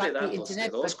subida de datos de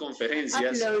 2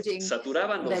 conferencias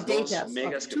saturaban los 2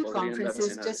 megas que podrían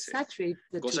darse en ADSL,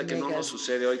 cosa que no nos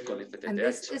sucede hoy con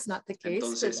FTTH.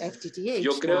 Entonces,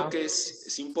 yo creo que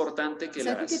es importante que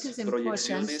las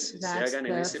proyecciones se hagan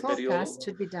en ese periodo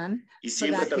y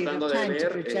siempre tratando de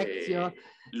ver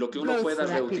lo que uno pueda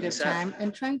reutilizar.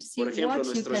 Por ejemplo,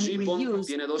 nuestro GPON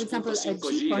tiene 2.5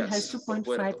 gigas por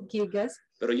puerto,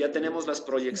 pero ya tenemos las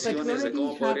proyecciones de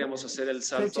cómo podríamos hacer el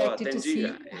salto a 10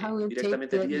 gigas.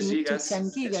 Directamente 10 gigas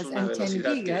es una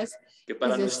velocidad que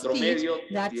para nuestro medio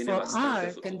tiene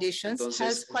bastante futuro.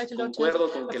 Entonces,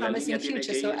 concuerdo con que la línea tiene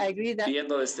que ir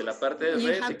viendo desde la parte de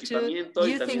red, equipamiento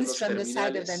y también los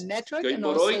terminales, que hoy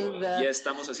por hoy ya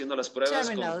estamos haciendo las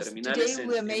pruebas con terminales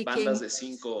en bandas de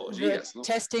 5 gigas, ¿no?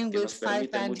 Que nos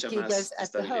permiten mucha más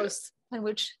estabilidad.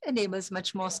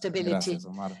 Gracias,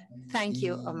 Omar. Thank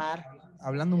you, Omar.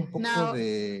 Hablando un poco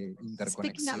de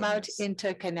interconexiones,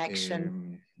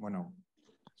 bueno,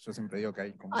 yo siempre digo que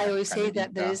hay como una escalerita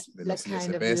de los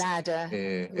ISPs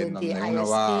en donde uno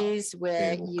va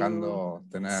buscando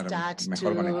tener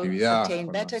mejor conectividad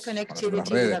con las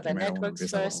redes. Primero uno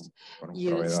empieza con un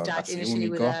proveedor casi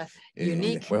único y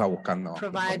después va buscando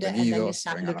contenidos,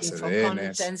 que vengan a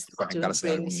CDNs, conectarse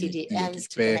a algún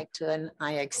ISP.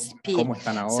 ¿Cómo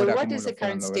están ahora? ¿Cómo lo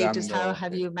fueron logrando? ¿Qué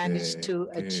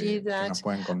nos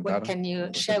pueden contar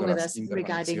respecto a las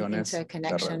interconexiones de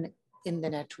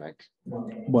red?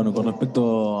 Bueno, con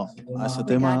respecto a ese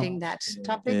tema, en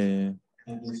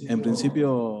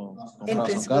principio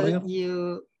comprabas un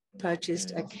carrier,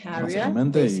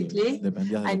 básicamente, y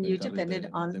dependías de lo que el carrier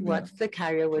te enviara.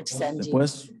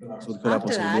 Después surgió la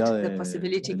posibilidad del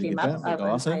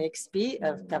IXP,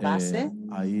 de base.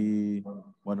 Ahí,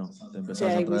 bueno, te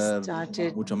empezás a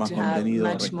traer mucho más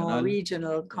contenido regional. Hoy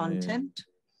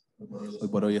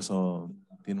por hoy eso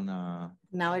tiene un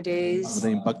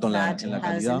impacto en la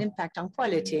calidad.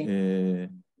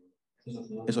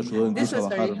 Eso ayudó incluso a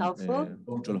bajar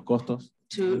mucho los costos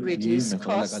y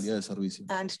mejorar la calidad del servicio.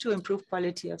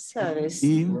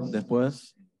 Y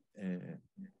después,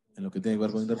 en lo que tiene que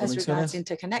ver con interconexiones,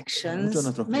 muchos de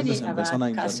nuestros clientes empiezan a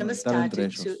interconectar entre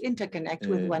ellos.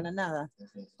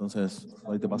 Entonces,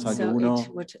 ahí te pasa que uno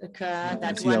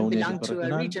pertenecía a un ISP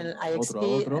regional, otro a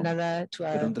otro,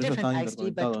 pero entre ellos estaban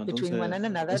interconectados.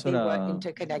 Entonces, eso era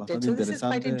bastante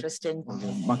interesante, porque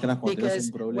más que nada cuando tienes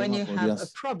un problema,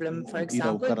 podrías ir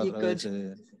a buscar a través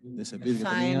de ese peer que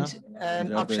tenía,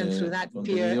 crearte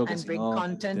contenido que si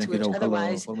no, tienes que ir a buscarlo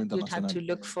de forma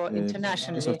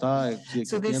internacional. Eso está, sigue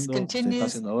existiendo, se está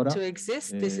haciendo ahora. Cada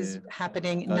vez son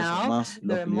más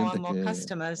los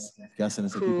clientes que hacen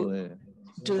ese tipo de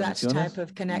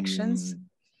conexiones.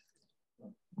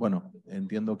 Bueno,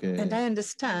 entiendo que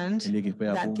el IXP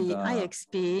apunta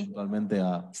puntualmente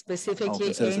a ofrecer ese tipo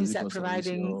de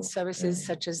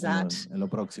servicio en lo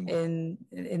próximo.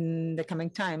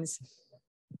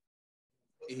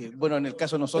 Bueno, en el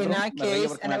caso de nosotros, me reía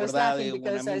porque me acordaba de un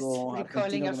amigo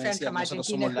argentino que me decía que nosotros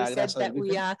somos la grasa del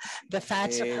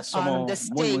bife, somos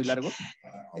muy largos.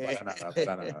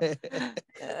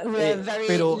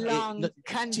 Pero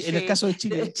en el caso de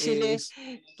Chile,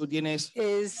 tú tienes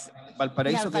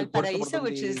Valparaíso, que es el puerto por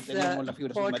donde tenemos la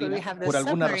fibra submarina. Por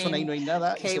alguna razón ahí no hay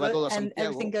nada y se va todo a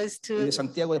Santiago. Y de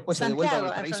Santiago después se devuelve a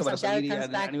Valparaíso para salir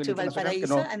a nivel internacional, que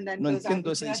no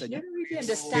entiendo ese diseño.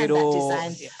 Pero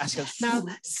hacia el sur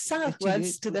de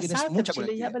Chile tienes mucha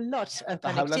conectividad.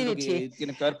 Estás hablando que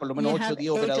tienes que haber por lo menos 8 o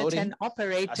 10 operadores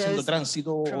haciendo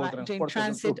tránsito o transporte hacia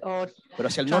el sur. Pero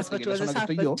hacia el norte, que es la zona que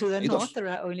estoy yo, hay 2.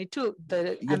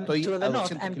 Y yo estoy a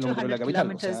 200 kilómetros de la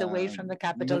capital. O sea,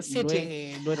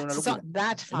 no era una locura.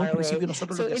 En un principio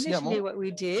nosotros lo que hacíamos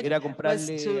era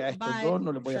comprarle a estos dos,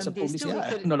 no les voy a hacer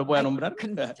publicidad, no los voy a nombrar,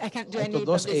 a estos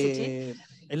dos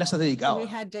enlaces dedicados.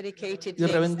 Y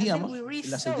revendíamos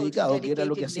enlaces dedicados, que era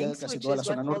lo que hacía casi toda la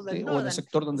zona norte, o en el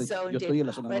sector donde yo estoy en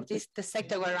la zona norte.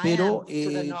 Pero,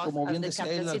 como bien decía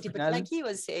él, al final,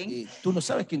 tú no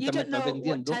sabes qué internet estás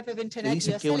vendiendo. Te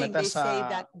dicen que es una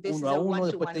tasa 1 a 1,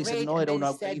 después te dicen no, era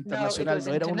una internacional,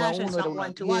 no era 1 a 1, era 1 a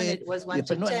 10, y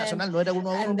después no, es nacional, no era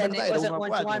 1 a 1 en verdad, era 1 a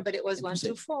 4.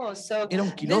 Entonces, era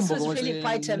un quilombo, como dicen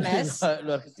los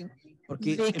argentinos.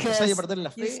 Porque empezáis a perder la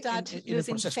fe en el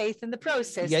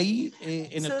proceso. Y ahí,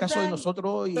 en el caso de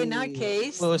nosotros,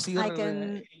 puedo decir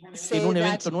que en un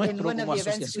evento nuestro como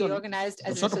asociación,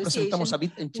 nosotros presentamos a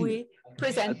BIT en Chile,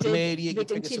 al primer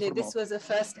IXP que se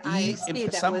formó, y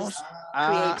empezamos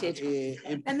a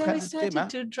empujar el tema.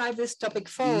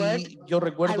 Y yo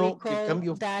recuerdo que el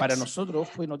cambio para nosotros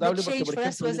fue notable porque, por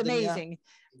ejemplo, yo tenía,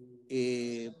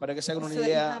 para que se hagan una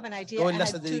idea, 2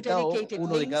 enlaces dedicados,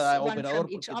 uno de cada operador,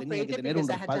 porque tenía que tener un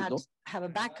respaldo.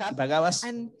 Y pagabas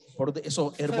por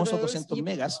esos hermosos 200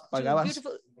 megas, pagabas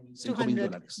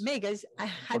 $5,000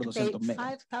 por 200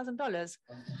 megas.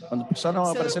 Cuando empezaron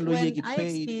a aparecer los IXP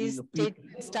y los PIP,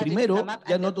 primero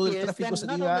ya no todo el tráfico se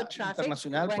iba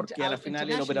internacional, porque a la final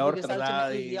el operador trataba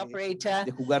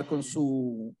de jugar con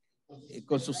su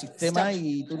sistema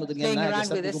y tú no tenías nada que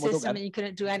hacer como tocar. Y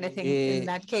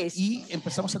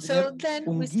empezamos a tener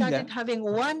 1 giga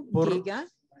por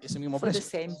ese mismo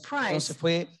precio. Entonces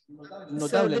fue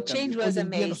notable el cambio. Hoy en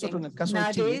día nosotros en el caso de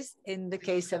Chile tiene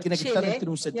que estar entre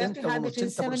un 70 o un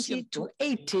 80%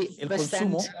 el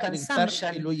consumo, tiene que estar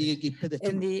en los IXP de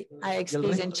Chile. Y el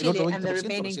otro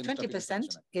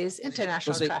 20% es internacional.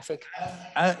 Entonces,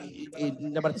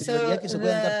 la particularidad es que se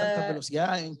puedan dar tantas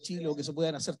velocidades en Chile o que se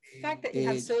puedan hacer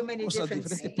cosas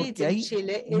diferentes porque hay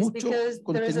mucho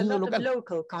contenido local.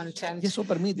 Y eso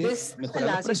permite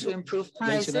mejorar los precios. Y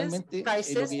adicionalmente,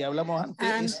 lo que ya hablamos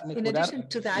antes es mejorar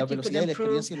la velocidad y la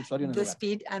experiencia del usuario en el lugar.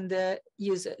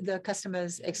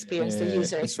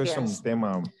 Eso es un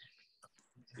tema,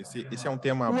 esse é um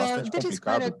tema bastante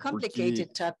complicado, porque,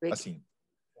 assim,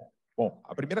 bom,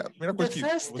 a primeira coisa que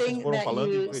vocês foram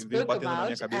falando e veio batendo na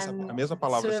minha cabeça a mesma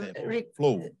palavra sempre,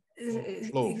 flow.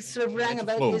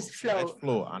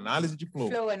 Flow, análise de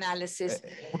flow.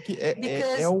 Porque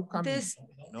é o caminho.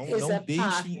 Não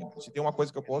deixem, se tem uma coisa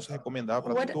que eu posso recomendar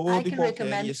para todo e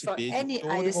qualquer ISP de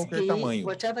todo e qualquer tamanho,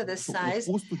 o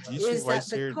custo disso vai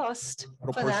ser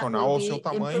proporcional ao seu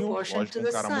tamanho. Lógico,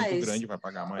 um cara muito grande vai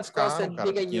pagar mais caro, um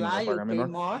cara pequeno vai pagar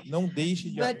menor. Não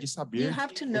deixe de saber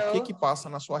o que passa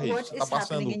na sua rede. Você está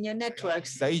passando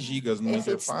 10 gigas numa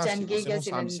interface, você não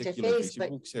sabe se aquilo é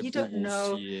Facebook, se é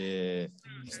Google, se é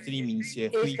streaming, se é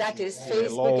Twitch, se é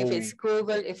LOL. Você tem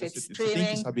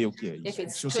que saber o que é isso.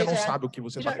 Se você não sabe o que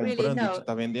você está comprando e que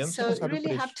está vendendo, você não sabe o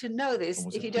preço. Então,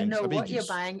 você tem que saber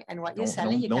disso.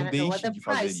 Não deixe de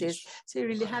fazer isso.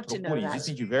 Procure.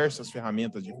 Existem diversas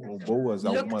ferramentas de flow boas,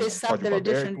 algumas de código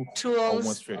aberto,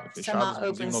 algumas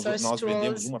fechadas. Inclusive, nós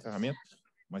vendemos uma ferramenta.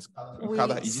 Mas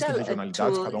existem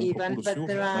regionalidades, cada procura o seu,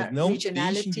 mas não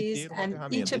deixem de ter uma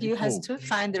ferramenta de flow.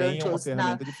 Tenha uma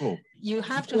ferramenta de flow. E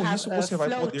com isso você vai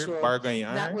poder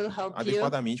barganhar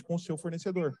adequadamente com o seu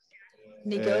fornecedor.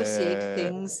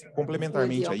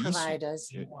 Complementarmente a isso,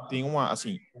 tem uma,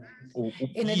 assim, o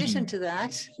peering,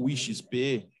 o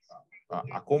ISP,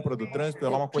 a compra do trânsito,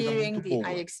 ela é uma coisa muito boa,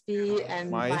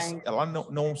 mas ela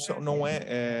não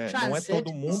é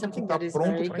todo mundo que está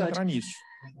pronto para entrar nisso.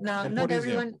 Então, por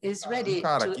exemplo, um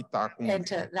cara que está com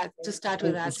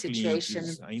poucos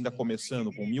clientes, ainda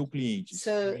começando com 1.000 clientes, e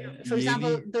ele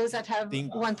tem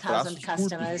braços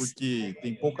curtos, porque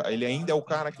tem pouca, ele ainda é o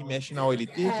cara que mexe na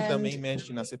OLT, que também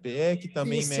mexe na CPE, que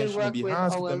também mexe no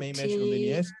BIRAS, que também mexe no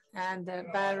DNS.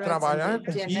 Trabalhar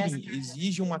com peering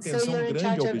exige uma atenção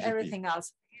grande ao BGP.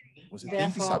 Você tem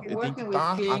que saber, tem que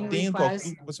estar atento a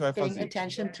tudo que você vai fazer.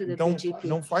 Então,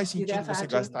 não faz sentido você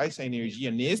gastar essa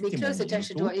energia neste momento, ficar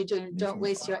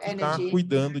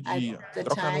cuidando de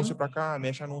troca anúncio para cá,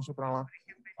 mexe anúncio para lá.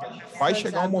 Vai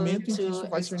chegar um momento em que isso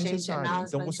vai ser necessário.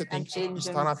 Então, você tem que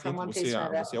estar atento. Você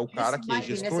é o cara que é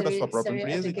gestor da sua própria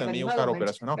empresa e também é o cara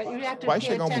operacional. Vai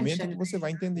chegar um momento em que você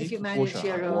vai entender que,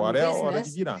 poxa, agora é a hora de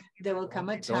virar. Então,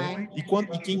 e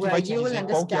quem que vai te dizer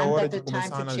qual que é a hora de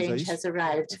começar a analisar isso? O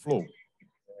flow.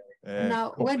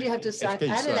 Now, when do you have to start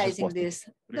analyzing this?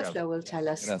 The flow will tell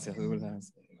us. Gracias,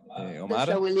 Douglas. Omar?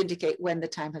 The flow will indicate when the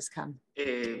time has come.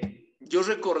 Yo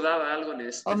recordaba algo en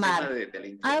este tema de la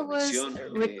interconexión,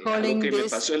 algo que me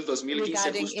pasó el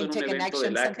 2015 justo en un evento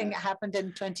del ACNIC.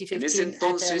 En ese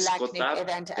entonces,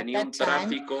 COTAP tenía un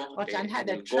tráfico en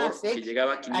el core que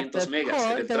llegaba a 500 megas,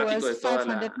 era el tráfico de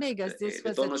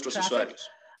todos nuestros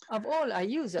usuarios.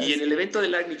 Y en el evento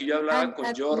del ACNIC yo hablaba con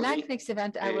Jordi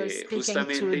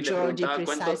justamente y le preguntaba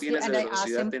cuánto tienes de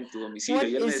velocidad en tu domicilio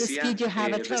y él me decía,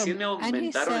 recién me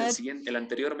aumentaron el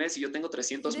anterior mes y yo tengo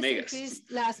 300 megas.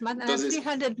 Entonces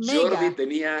Jordi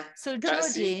tenía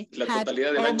casi la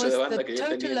totalidad del ancho de banda que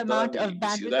yo tenía en toda mi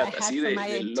ciudad, así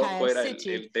de loco era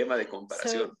el tema de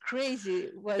comparación.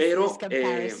 Pero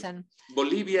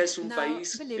Bolivia es un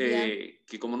país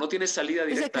que como no tiene salida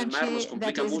directa al mar, nos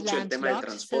complica mucho el tema del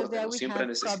transporte. Siempre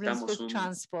necesitamos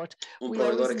un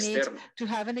proveedor externo.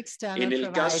 En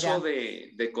el caso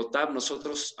de COTAP,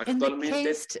 nosotros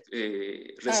actualmente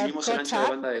recibimos el ancho de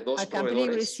banda de 2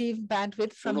 proveedores,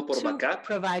 uno por backup,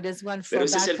 pero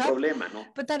ese es el problema,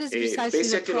 ¿no?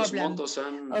 Pese a que los montos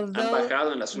han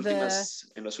bajado en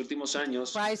los últimos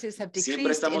años,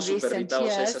 siempre estamos supeditados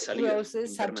a esa salida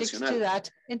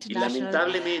internacional. Y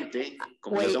lamentablemente,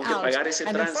 como le tengo que pagar ese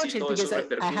tránsito, eso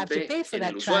repercute en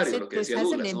el usuario, lo que decía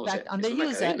Douglas, ¿no? O sea, es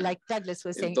una cadena.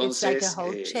 Entonces,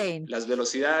 las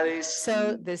velocidades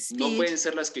no pueden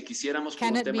ser las que quisiéramos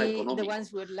por un tema económico,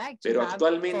 pero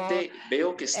actualmente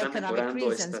veo que está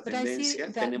mejorando esta tendencia,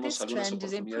 tenemos algunas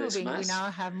oportunidades más,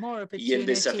 y el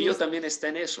desafío también está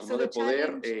en eso, ¿no? De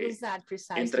poder,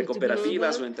 entre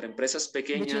cooperativas o entre empresas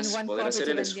pequeñas, poder hacer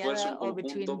el esfuerzo en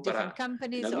conjunto para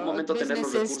en algún momento tener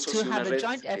los recursos y una red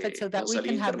con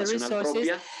salida internacional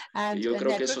propia, y yo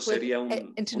creo que eso sería un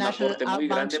aporte muy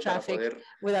grande para poder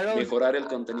mejorar el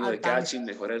contenido de caching,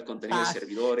 mejorar el contenido de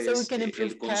servidores,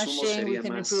 el consumo sería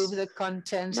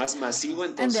más masivo,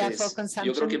 entonces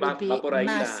yo creo que va por ahí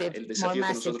el desafío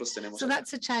que nosotros tenemos.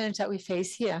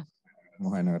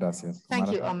 Bueno, gracias.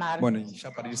 Omar. Bueno, y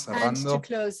ya para ir cerrando,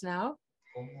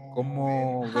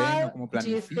 ¿cómo ven o cómo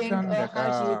planifican de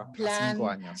acá a 5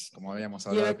 años? Como habíamos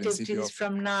hablado al principio,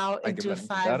 hay que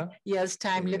planificar.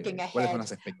 ¿Cuáles son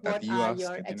las expectativas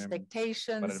que tienen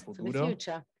para el futuro?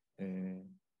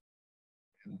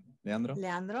 Leandro.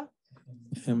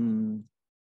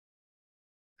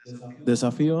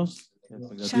 Desafíos,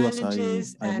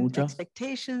 expectativas hay muchas.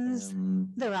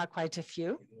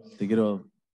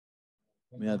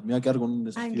 Me voy a quedar con un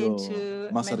desafío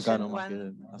más cercano, más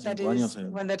que a 5 años.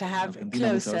 En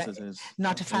Argentina muchas veces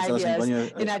pensar a 5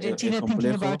 años es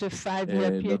complejo, lo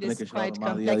tenés que llevar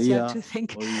más día a día. Hoy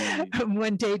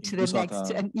incluso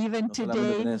hasta no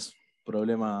solamente tenés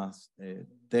problemas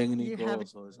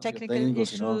técnicos o desafíos técnicos,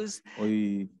 sino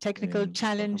hoy, por ejemplo,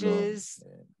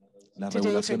 las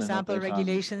regulaciones no te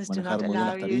dejan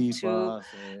manejar muy bien las tarifas,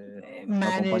 no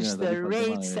acompañan la tarifa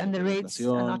el tema de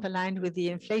inflación.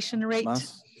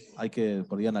 Más hay que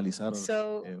por ahí analizar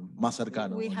más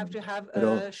cercano.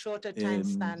 Pero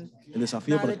el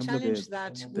desafío, por ejemplo, que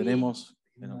tenemos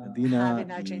en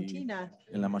Argentina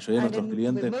y en la mayoría de nuestros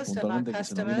clientes, puntualmente que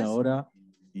se nos viene ahora,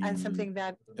 y es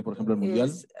por ejemplo el Mundial.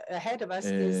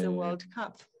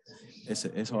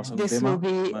 Eso va a ser un tema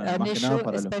más que nada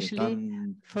para los que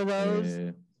están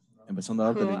empezando a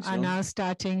dar televisión,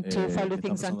 que están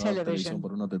empezando a dar televisión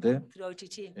por un OTT.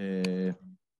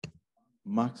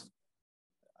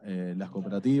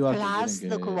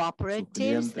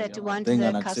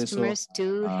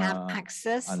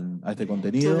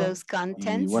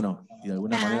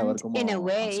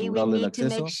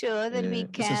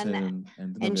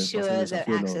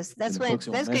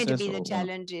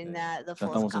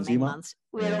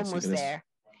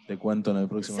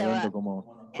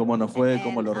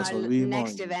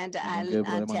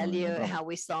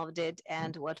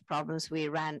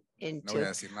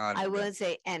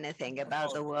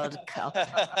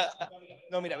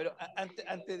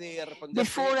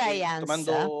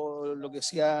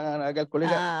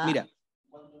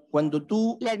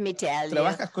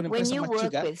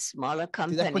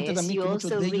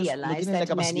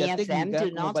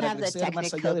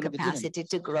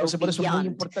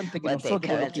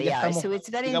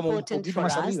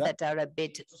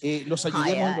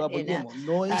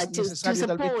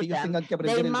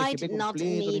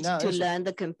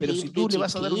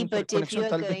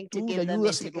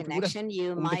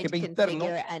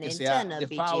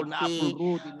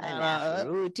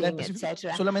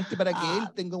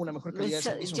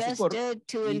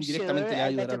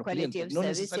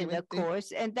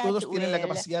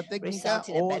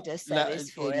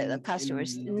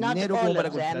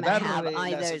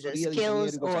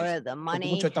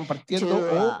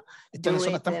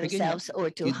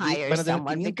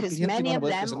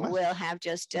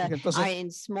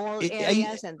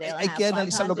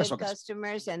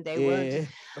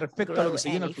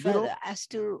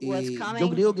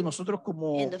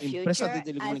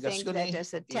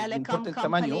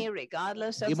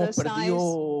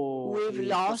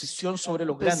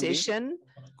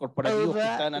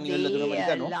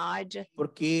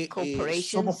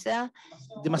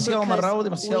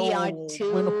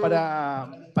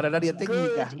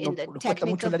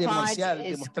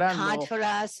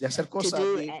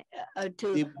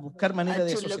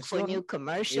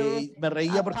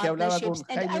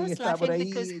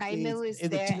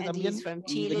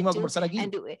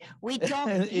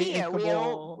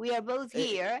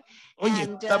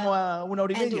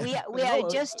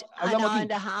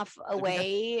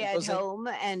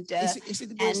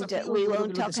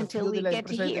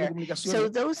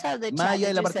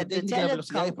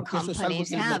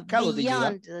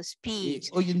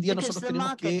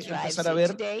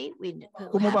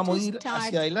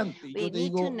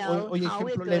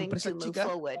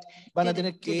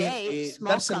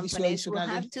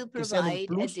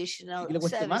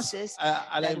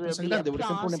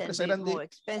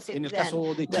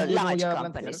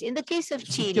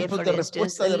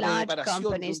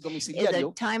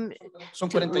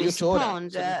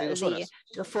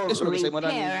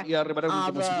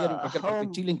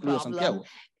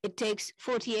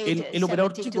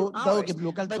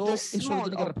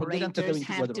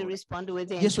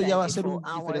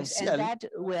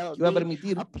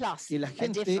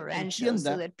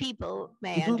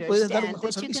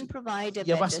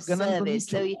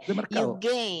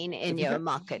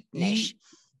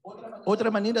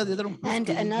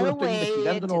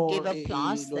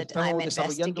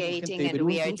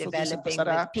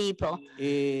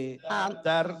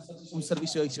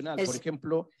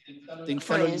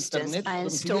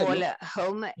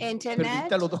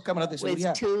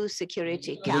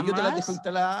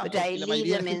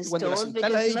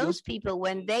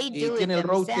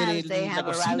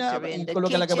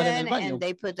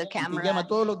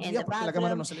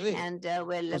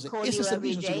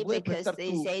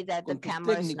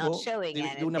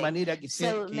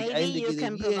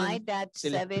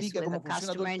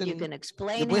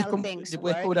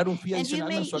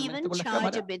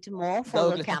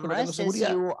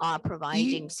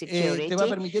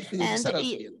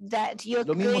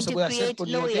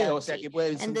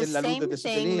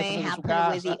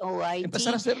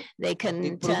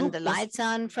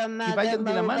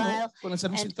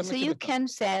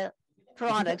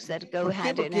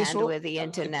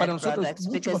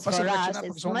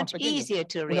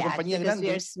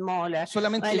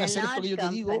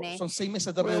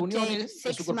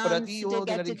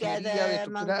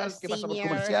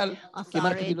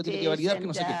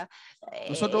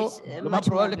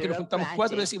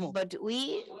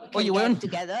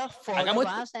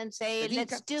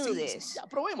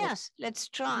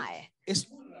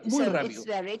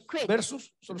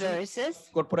 versus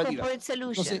corporativa. corporate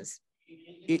solutions. Entonces,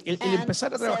 el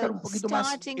empezar a trabajar un poquito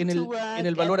más en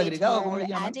el valor agregado, como le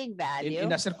llaman,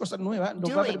 en hacer cosas nuevas,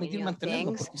 nos va a permitir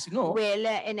mantenernos, porque si no,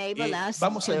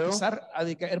 vamos a empezar a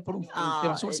decaer por un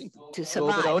tema súper simple. Los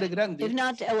operadores grandes,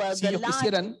 si ellos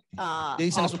quisieran, le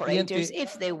dicen a sus clientes,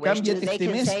 cámbiate este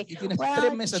mes y tienes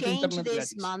 3 meses de internet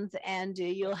gratis.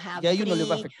 Y a ellos no les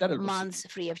va a afectar el bolsillo.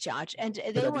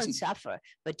 Pero a ti sí.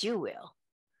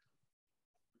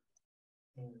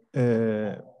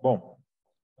 Bom,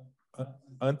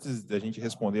 antes da gente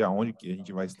responder aonde que a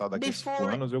gente vai estar daqui a 5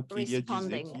 anos, eu queria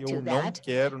dizer que eu não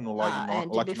quero no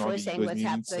LACNOG de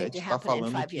 2027 estar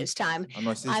falando que a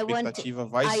nossa expectativa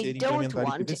vai ser implementar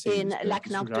IPv6.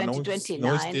 Espero que isso já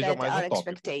não esteja mais no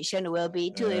tópico.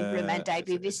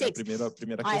 Essa é a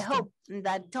primeira questão.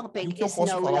 E o que eu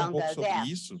posso falar um pouco sobre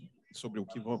isso, sobre o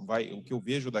que eu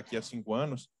vejo daqui a 5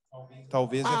 anos,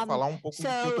 talvez é falar um pouco do que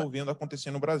eu estou vendo acontecer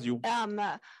no Brasil. O que a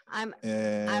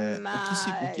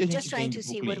gente vende para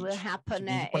o cliente?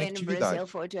 A gente vende conectividade.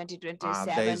 Há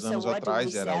 10 anos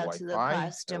atrás era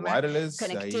Wi-Fi, wireless,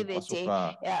 aí passou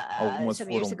para algumas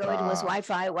foram para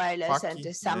FAC,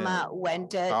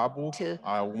 cabo,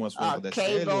 algumas foram para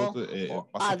DSL,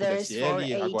 passou para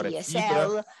DSL, agora é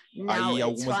fibra. Aí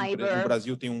algumas empresas no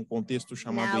Brasil tem um contexto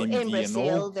chamado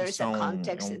MVNO, que são um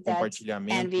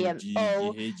compartilhamento de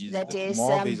redes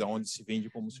móveis, onde se vende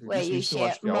como serviço. Isso eu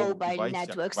acho que é algo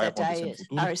que vai acontecer no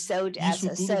futuro. Isso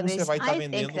tudo você vai estar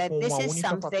vendendo com uma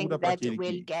única fatura para aquele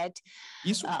cliente.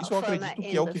 Isso eu acredito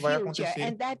que é o que vai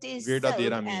acontecer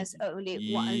verdadeiramente.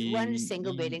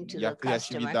 E a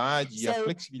criatividade e a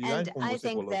flexibilidade, como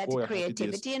você colocou, a rapidez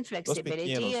dos pequenos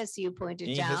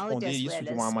em responder isso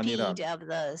de uma maneira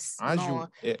ágil,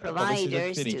 talvez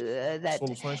seja diferente.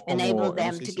 Soluções como, eu não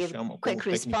sei se chama, como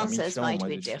tecnicamente chamam,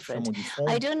 mas eles chamam de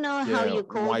phone, que é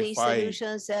um Wi-Fi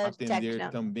atender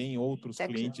também outros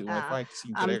clientes, Wi-Fi que se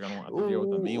entrega no atender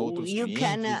também outros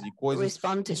clientes e coisas.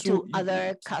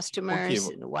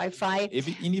 Isso,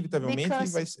 porque inevitavelmente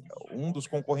vai ser, um dos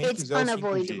concorrentes é o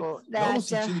 5G. Não no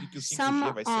sentido de que o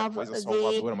 5G vai ser a coisa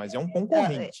salvadora, mas é um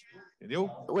concorrente.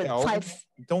 Entendeu? É algo,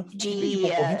 então, de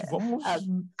concorrente, vamos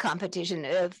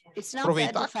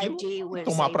aproveitar aquilo e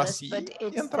tomar para si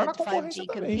e entrar na concorrência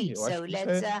também. Eu acho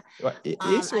que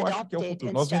esse eu acho que é o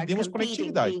futuro. Nós vendemos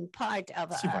conectividade.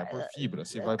 Se vai por fibra,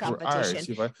 se vai por ar,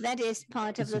 se vai por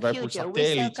satélite,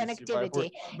 se vai por...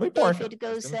 Não importa.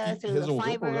 Nós temos que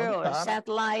resolver o problema do cara.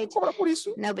 Cobrar por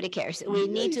isso. Nobody cares. We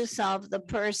need to solve the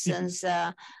person's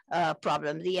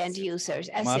problem, the end users,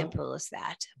 as simple as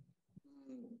that.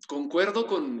 Concuerdo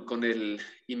con el,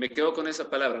 y me quedo con esa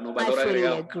palabra, ¿no? Valor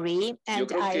agregado. Yo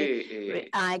creo que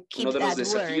uno de los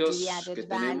desafíos que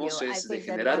tenemos es de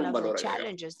generar un valor agregado.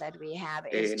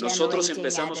 Nosotros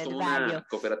empezamos como una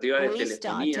cooperativa de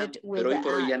telefonía, pero hoy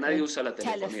por hoy ya nadie usa la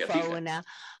telefonía fija.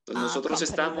 Entonces nosotros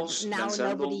estamos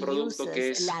lanzando un producto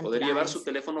que es poder llevar su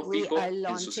teléfono fijo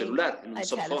en su celular, en un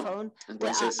softphone.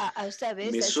 Entonces,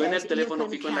 me suena el teléfono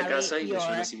fijo en la casa y me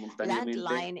suena simultáneamente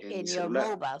en mi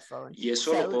celular. Y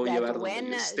eso lo puedo llevar donde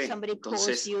yo esté.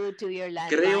 Entonces,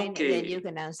 creo que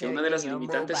una de las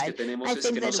limitantes que tenemos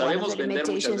es que no sabemos vender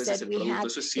muchas veces el producto.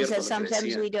 Eso es cierto lo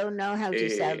que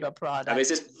decía. A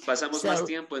veces pasamos más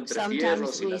tiempo entre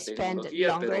fierros y la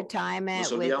tecnología, pero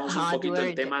nos olvidamos un poquito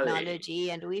el tema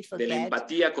de la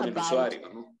empatía con el usuario,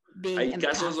 ¿no? Hay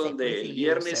casos donde el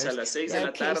viernes a las 6 de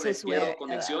la tarde pierdo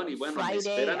conexión y bueno, me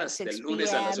esperan hasta el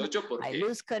lunes a las 8 porque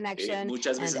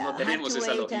muchas veces no tenemos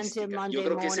esa logística. Yo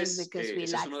creo que ese es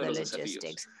uno de los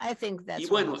desafíos. Y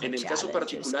bueno, en el caso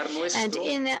particular nuestro,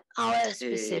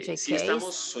 sí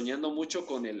estamos soñando mucho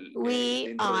con el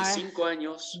dentro de 5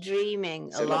 años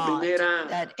ser la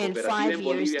primera cooperativa en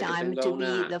Bolivia que tenga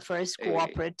una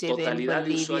totalidad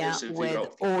de usuarios en fibra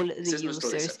óptica. Ese es nuestro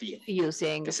desafío,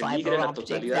 que se migre la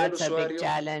totalidad del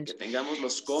usuario, que tengamos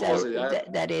los combos de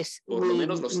dar por lo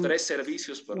menos los 3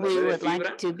 servicios por la red de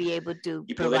fibra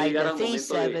y poder llegar al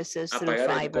momento de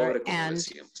apagar el cobre, como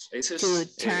decíamos. Ese es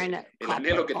el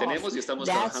anhelo que tenemos y estamos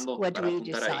trabajando para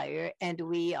apuntar ahí.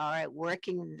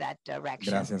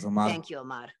 Gracias, Omar. Thank you,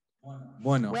 Omar.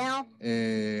 Bueno,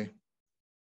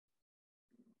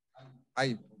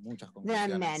 hay muchas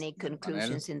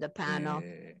conclusiones in the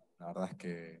panel. La verdad es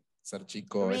que ser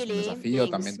chico es un desafío,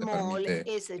 también te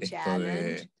permite esto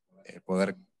de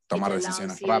poder tomar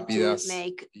decisiones rápidas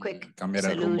y cambiar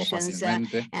el rumbo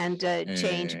fácilmente.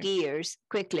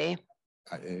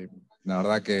 La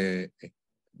verdad que es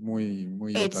muy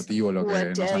ilustrativo lo que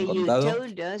nos han contado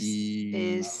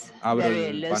y abro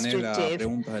el panel a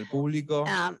preguntas del público,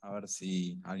 a ver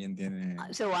si alguien tiene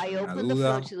alguna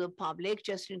duda.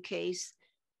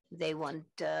 they want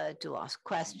to ask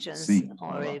questions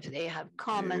or if they have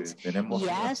comments.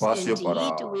 Yes,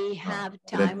 indeed, we have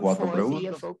time for 3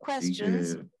 or 4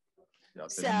 questions.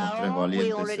 So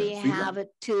we already have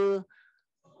 2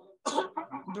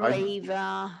 brave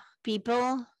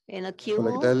people in a queue.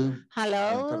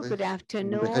 Hello, good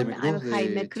afternoon. I'm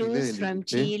Jaime Cruz from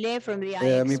Chile, from the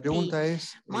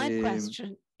ISP. My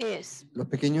question is, los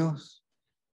pequeños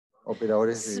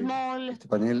operadores de este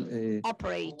panel,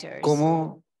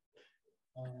 ¿cómo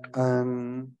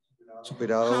han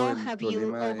superado el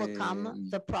problema de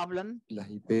las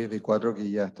IP V4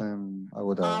 que ya están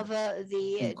agotadas?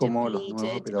 Y cómo los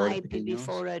nuevos operadores pequeños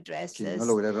que no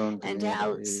lograron tener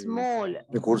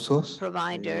recursos lo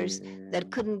están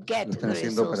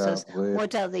haciendo para poder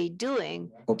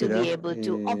operar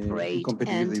y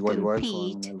competir de igual a igual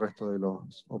con el resto de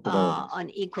los operadores. On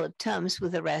equal terms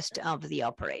with the rest of the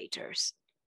operators.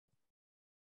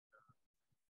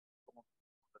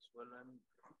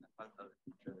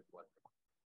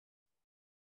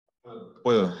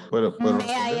 ¿Puedo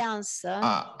May I answer?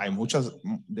 Hay muchas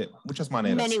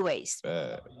maneras. Many ways.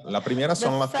 La primera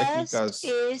son las técnicas.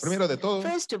 Primero de todo,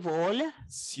 first of all,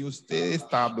 si usted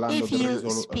está hablando de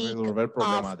resolver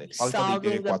problemas de falta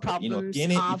de IPv4 y no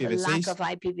tiene IPv6, está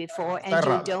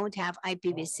errado.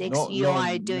 You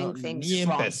are doing things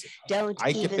wrong. Don't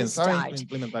Hay que even pensar en start.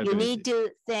 implementar You need IPv6. to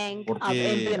think of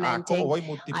Porque, implementing ¿cómo voy a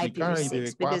multiplicar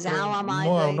IPv6? Because IPv4? how am I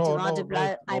going to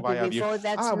multiply IPv4?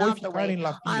 That's voy a not the ficar way. en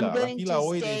la fila. I'm La going fila to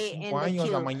hoy de stay 5 in the años,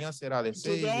 queue. mañana será de 6, de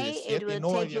Today it 7, will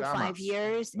no take you irá 5 más.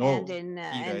 years No, and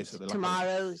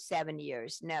tomorrow 7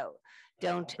 years. No,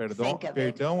 don't think of it.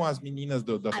 Perdão às meninas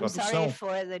da I'm tradução, sorry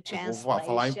for the eu vou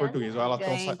falar em português, elas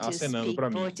going estão to acenando speak para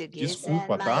mim. Portuguese,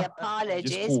 Desculpa, and my tá?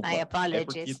 apologies, Desculpa. my É apologies.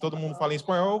 porque todo mundo fala em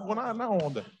espanhol, eu vou na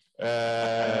onda.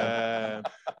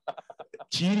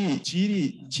 Tire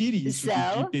isso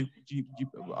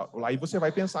aí você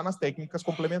vai pensar nas técnicas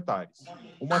complementares.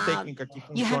 Uma técnica que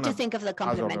You have funciona to think of the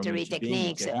complementary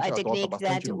techniques, a technique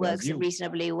that works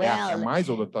reasonably well, é a mais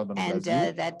adotada no Brasil,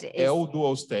 é o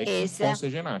dual stack com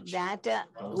CGNAT.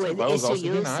 Então você vai usar o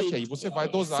CGNAT, aí você vai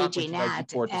dosar a quantidade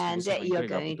de portas que você vai entregar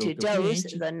para o teu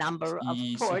cliente,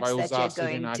 e se vai usar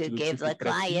CGNAT do tipo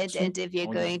prefixo, onde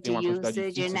você tem uma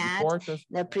quantidade fixa de portas,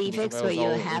 the prefix where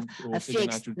you have a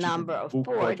fixed number of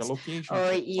ports, or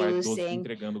using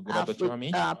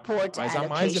port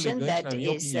allocation that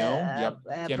is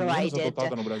provided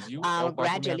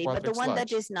gradually, but the one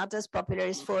that is not as popular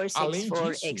is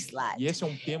 464X-lat.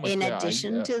 In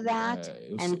addition to that,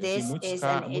 and this is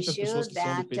an issue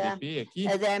that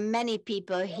there are many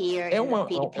people here in the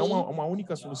PDP. Uma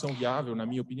única solução viável, na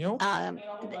minha opinião,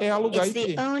 é alugar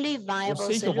IP. The only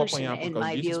viable solution, in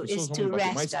my view, is to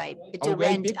rent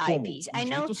IPs. I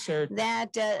know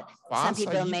that some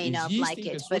people may not like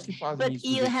it, but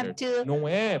you have to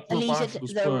lease it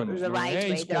the right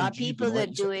way. There are people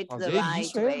that do it the right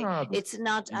way. It's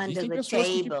not under the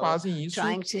table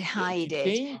trying to hide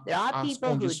it. There are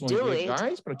people who do it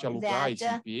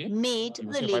that meet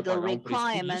the legal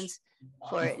requirements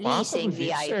for leasing the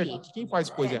IP. People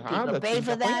pay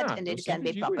for that, and it can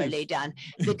be properly done.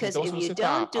 Because if you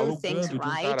don't do things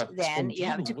right, then you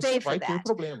have to pay for that.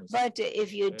 But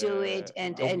if you do it,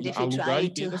 and if you try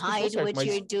to hide what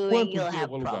you're doing, you'll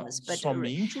have problems. But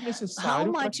how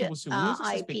much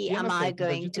IP am I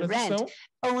going to rent?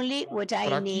 Only what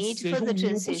I need for the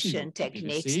transition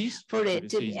techniques for it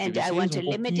to, and I want to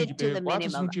limit it to the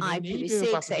minimum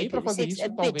IPv6, IPv6, a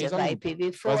bit of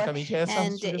IPv4,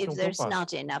 and if there's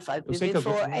not enough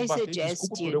IPv4, I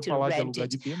suggest you to rent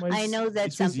it. I know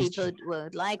that some people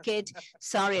won't like it.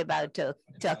 Sorry about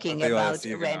talking about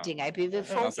renting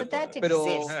IPv4, but that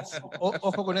exists. Well,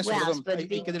 but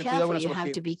be careful, you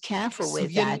have to be careful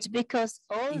with that, because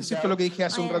although I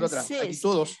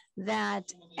insist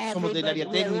that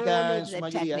everybody, técnica en su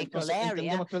mayoría, entonces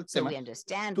entendemos todo el tema.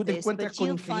 Tú te encuentras con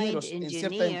ingenieros en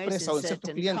ciertas empresas o en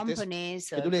ciertos clientes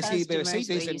que tú le decís IPv6 y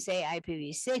te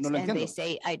dicen, no lo entiendo.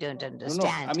 No,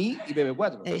 a mí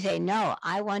IPv4. They say, no,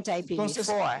 I want IPv4.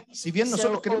 Entonces, si bien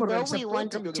nosotros queremos realizar todo el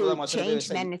cambio que podamos hacer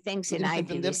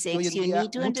IPv6, you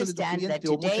need to understand that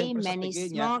today many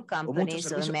small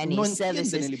companies or many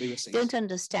services don't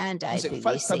understand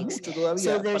IPv6.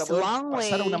 So there's a long way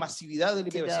to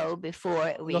go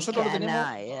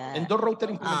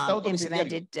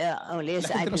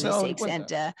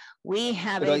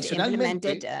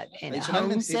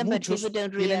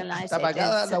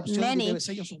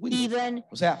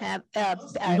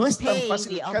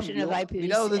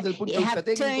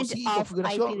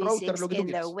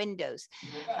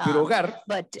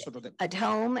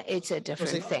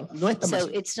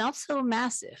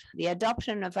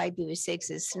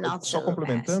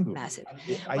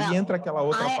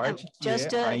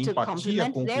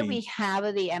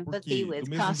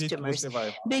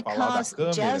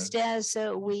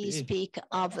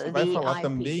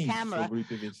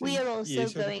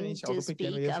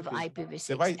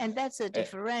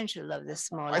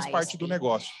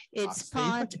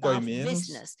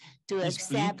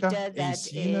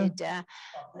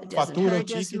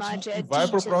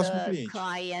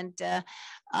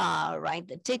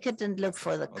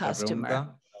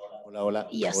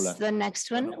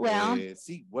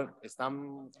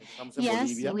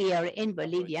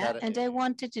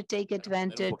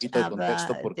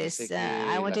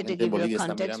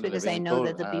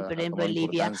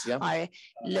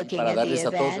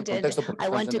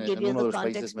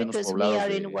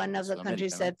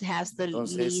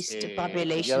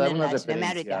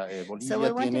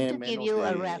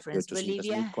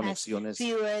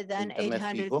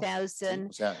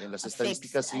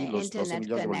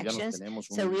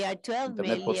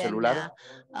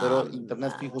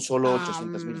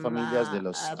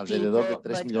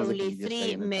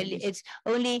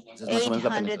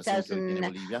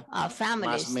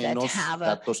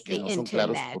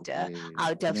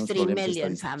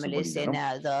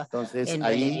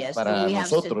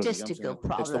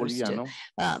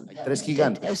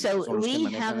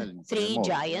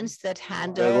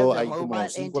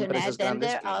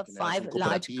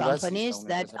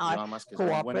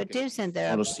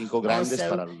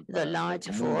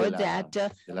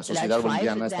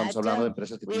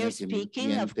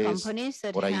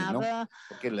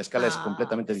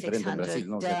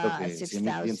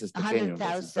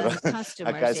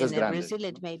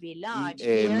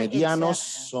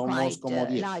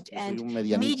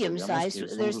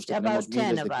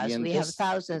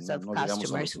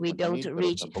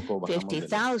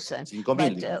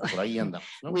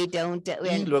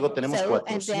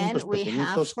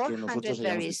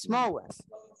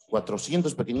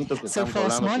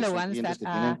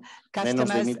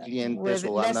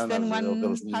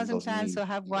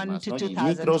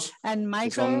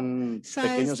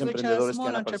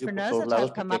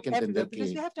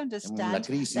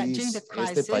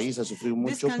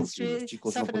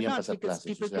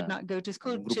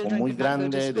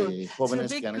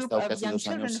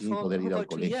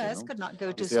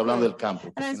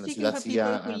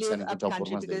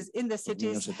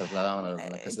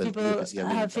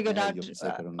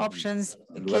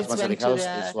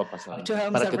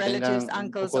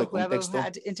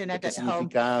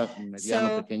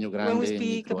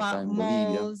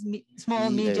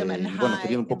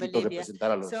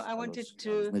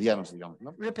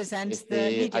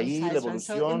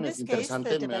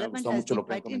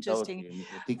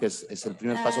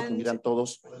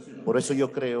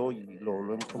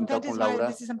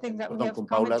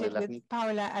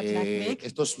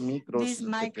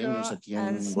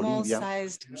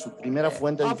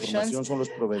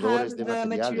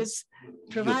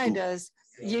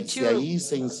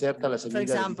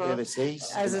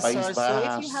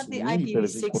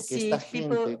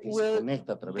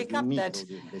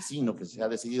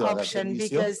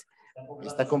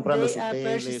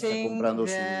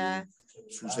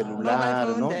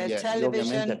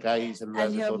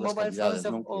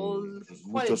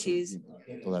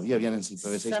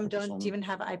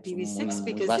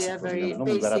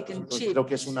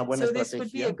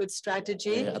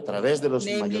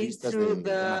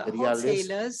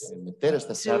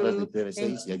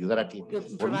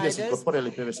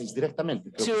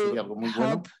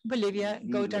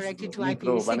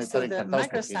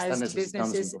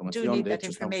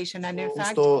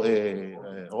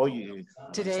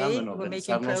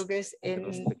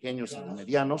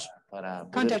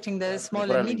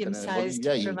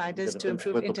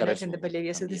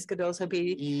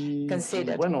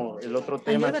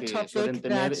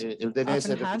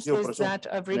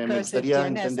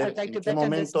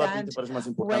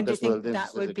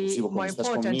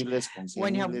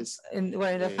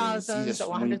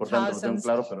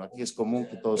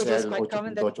quite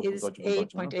common that is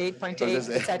 8.8.8,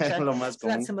 etc. So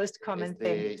that's the most common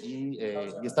thing.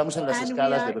 Y estamos en las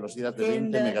escalas de velocidad de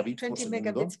 20 megabits por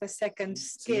segundo. second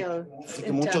scale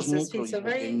in terms of speed. So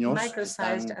very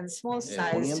micro-sized and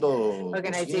small-sized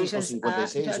organizations are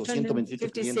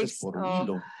 256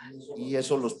 or y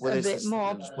eso los puede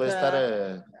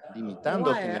estar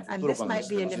limitando que en el futuro cuando las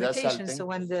velocidades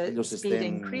salten, ellos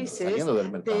estén saliendo del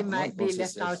mercado, ¿no? Entonces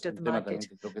es un tema también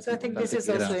que creo que es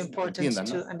importante que entiendan,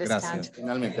 ¿no?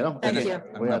 Finalmente, ¿no?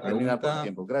 Voy a terminar por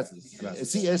tiempo. Gracias.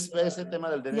 Sí, es ese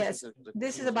tema del DNS. Yes,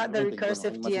 this is about the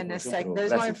recursive DNSSEC.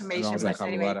 There's more information, but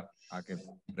anyway.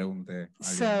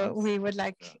 So we would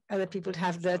like other people to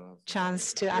have the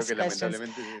chance to ask questions.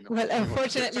 Well,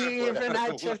 unfortunately, we've run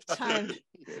out of time.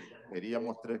 We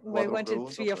wanted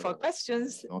 3 or 4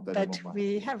 questions, but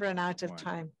we have run out of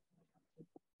time.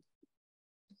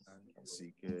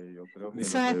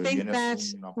 So I think that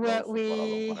what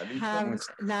we have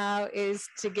now is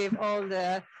to give all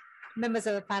the members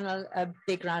of the panel a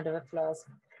big round of applause.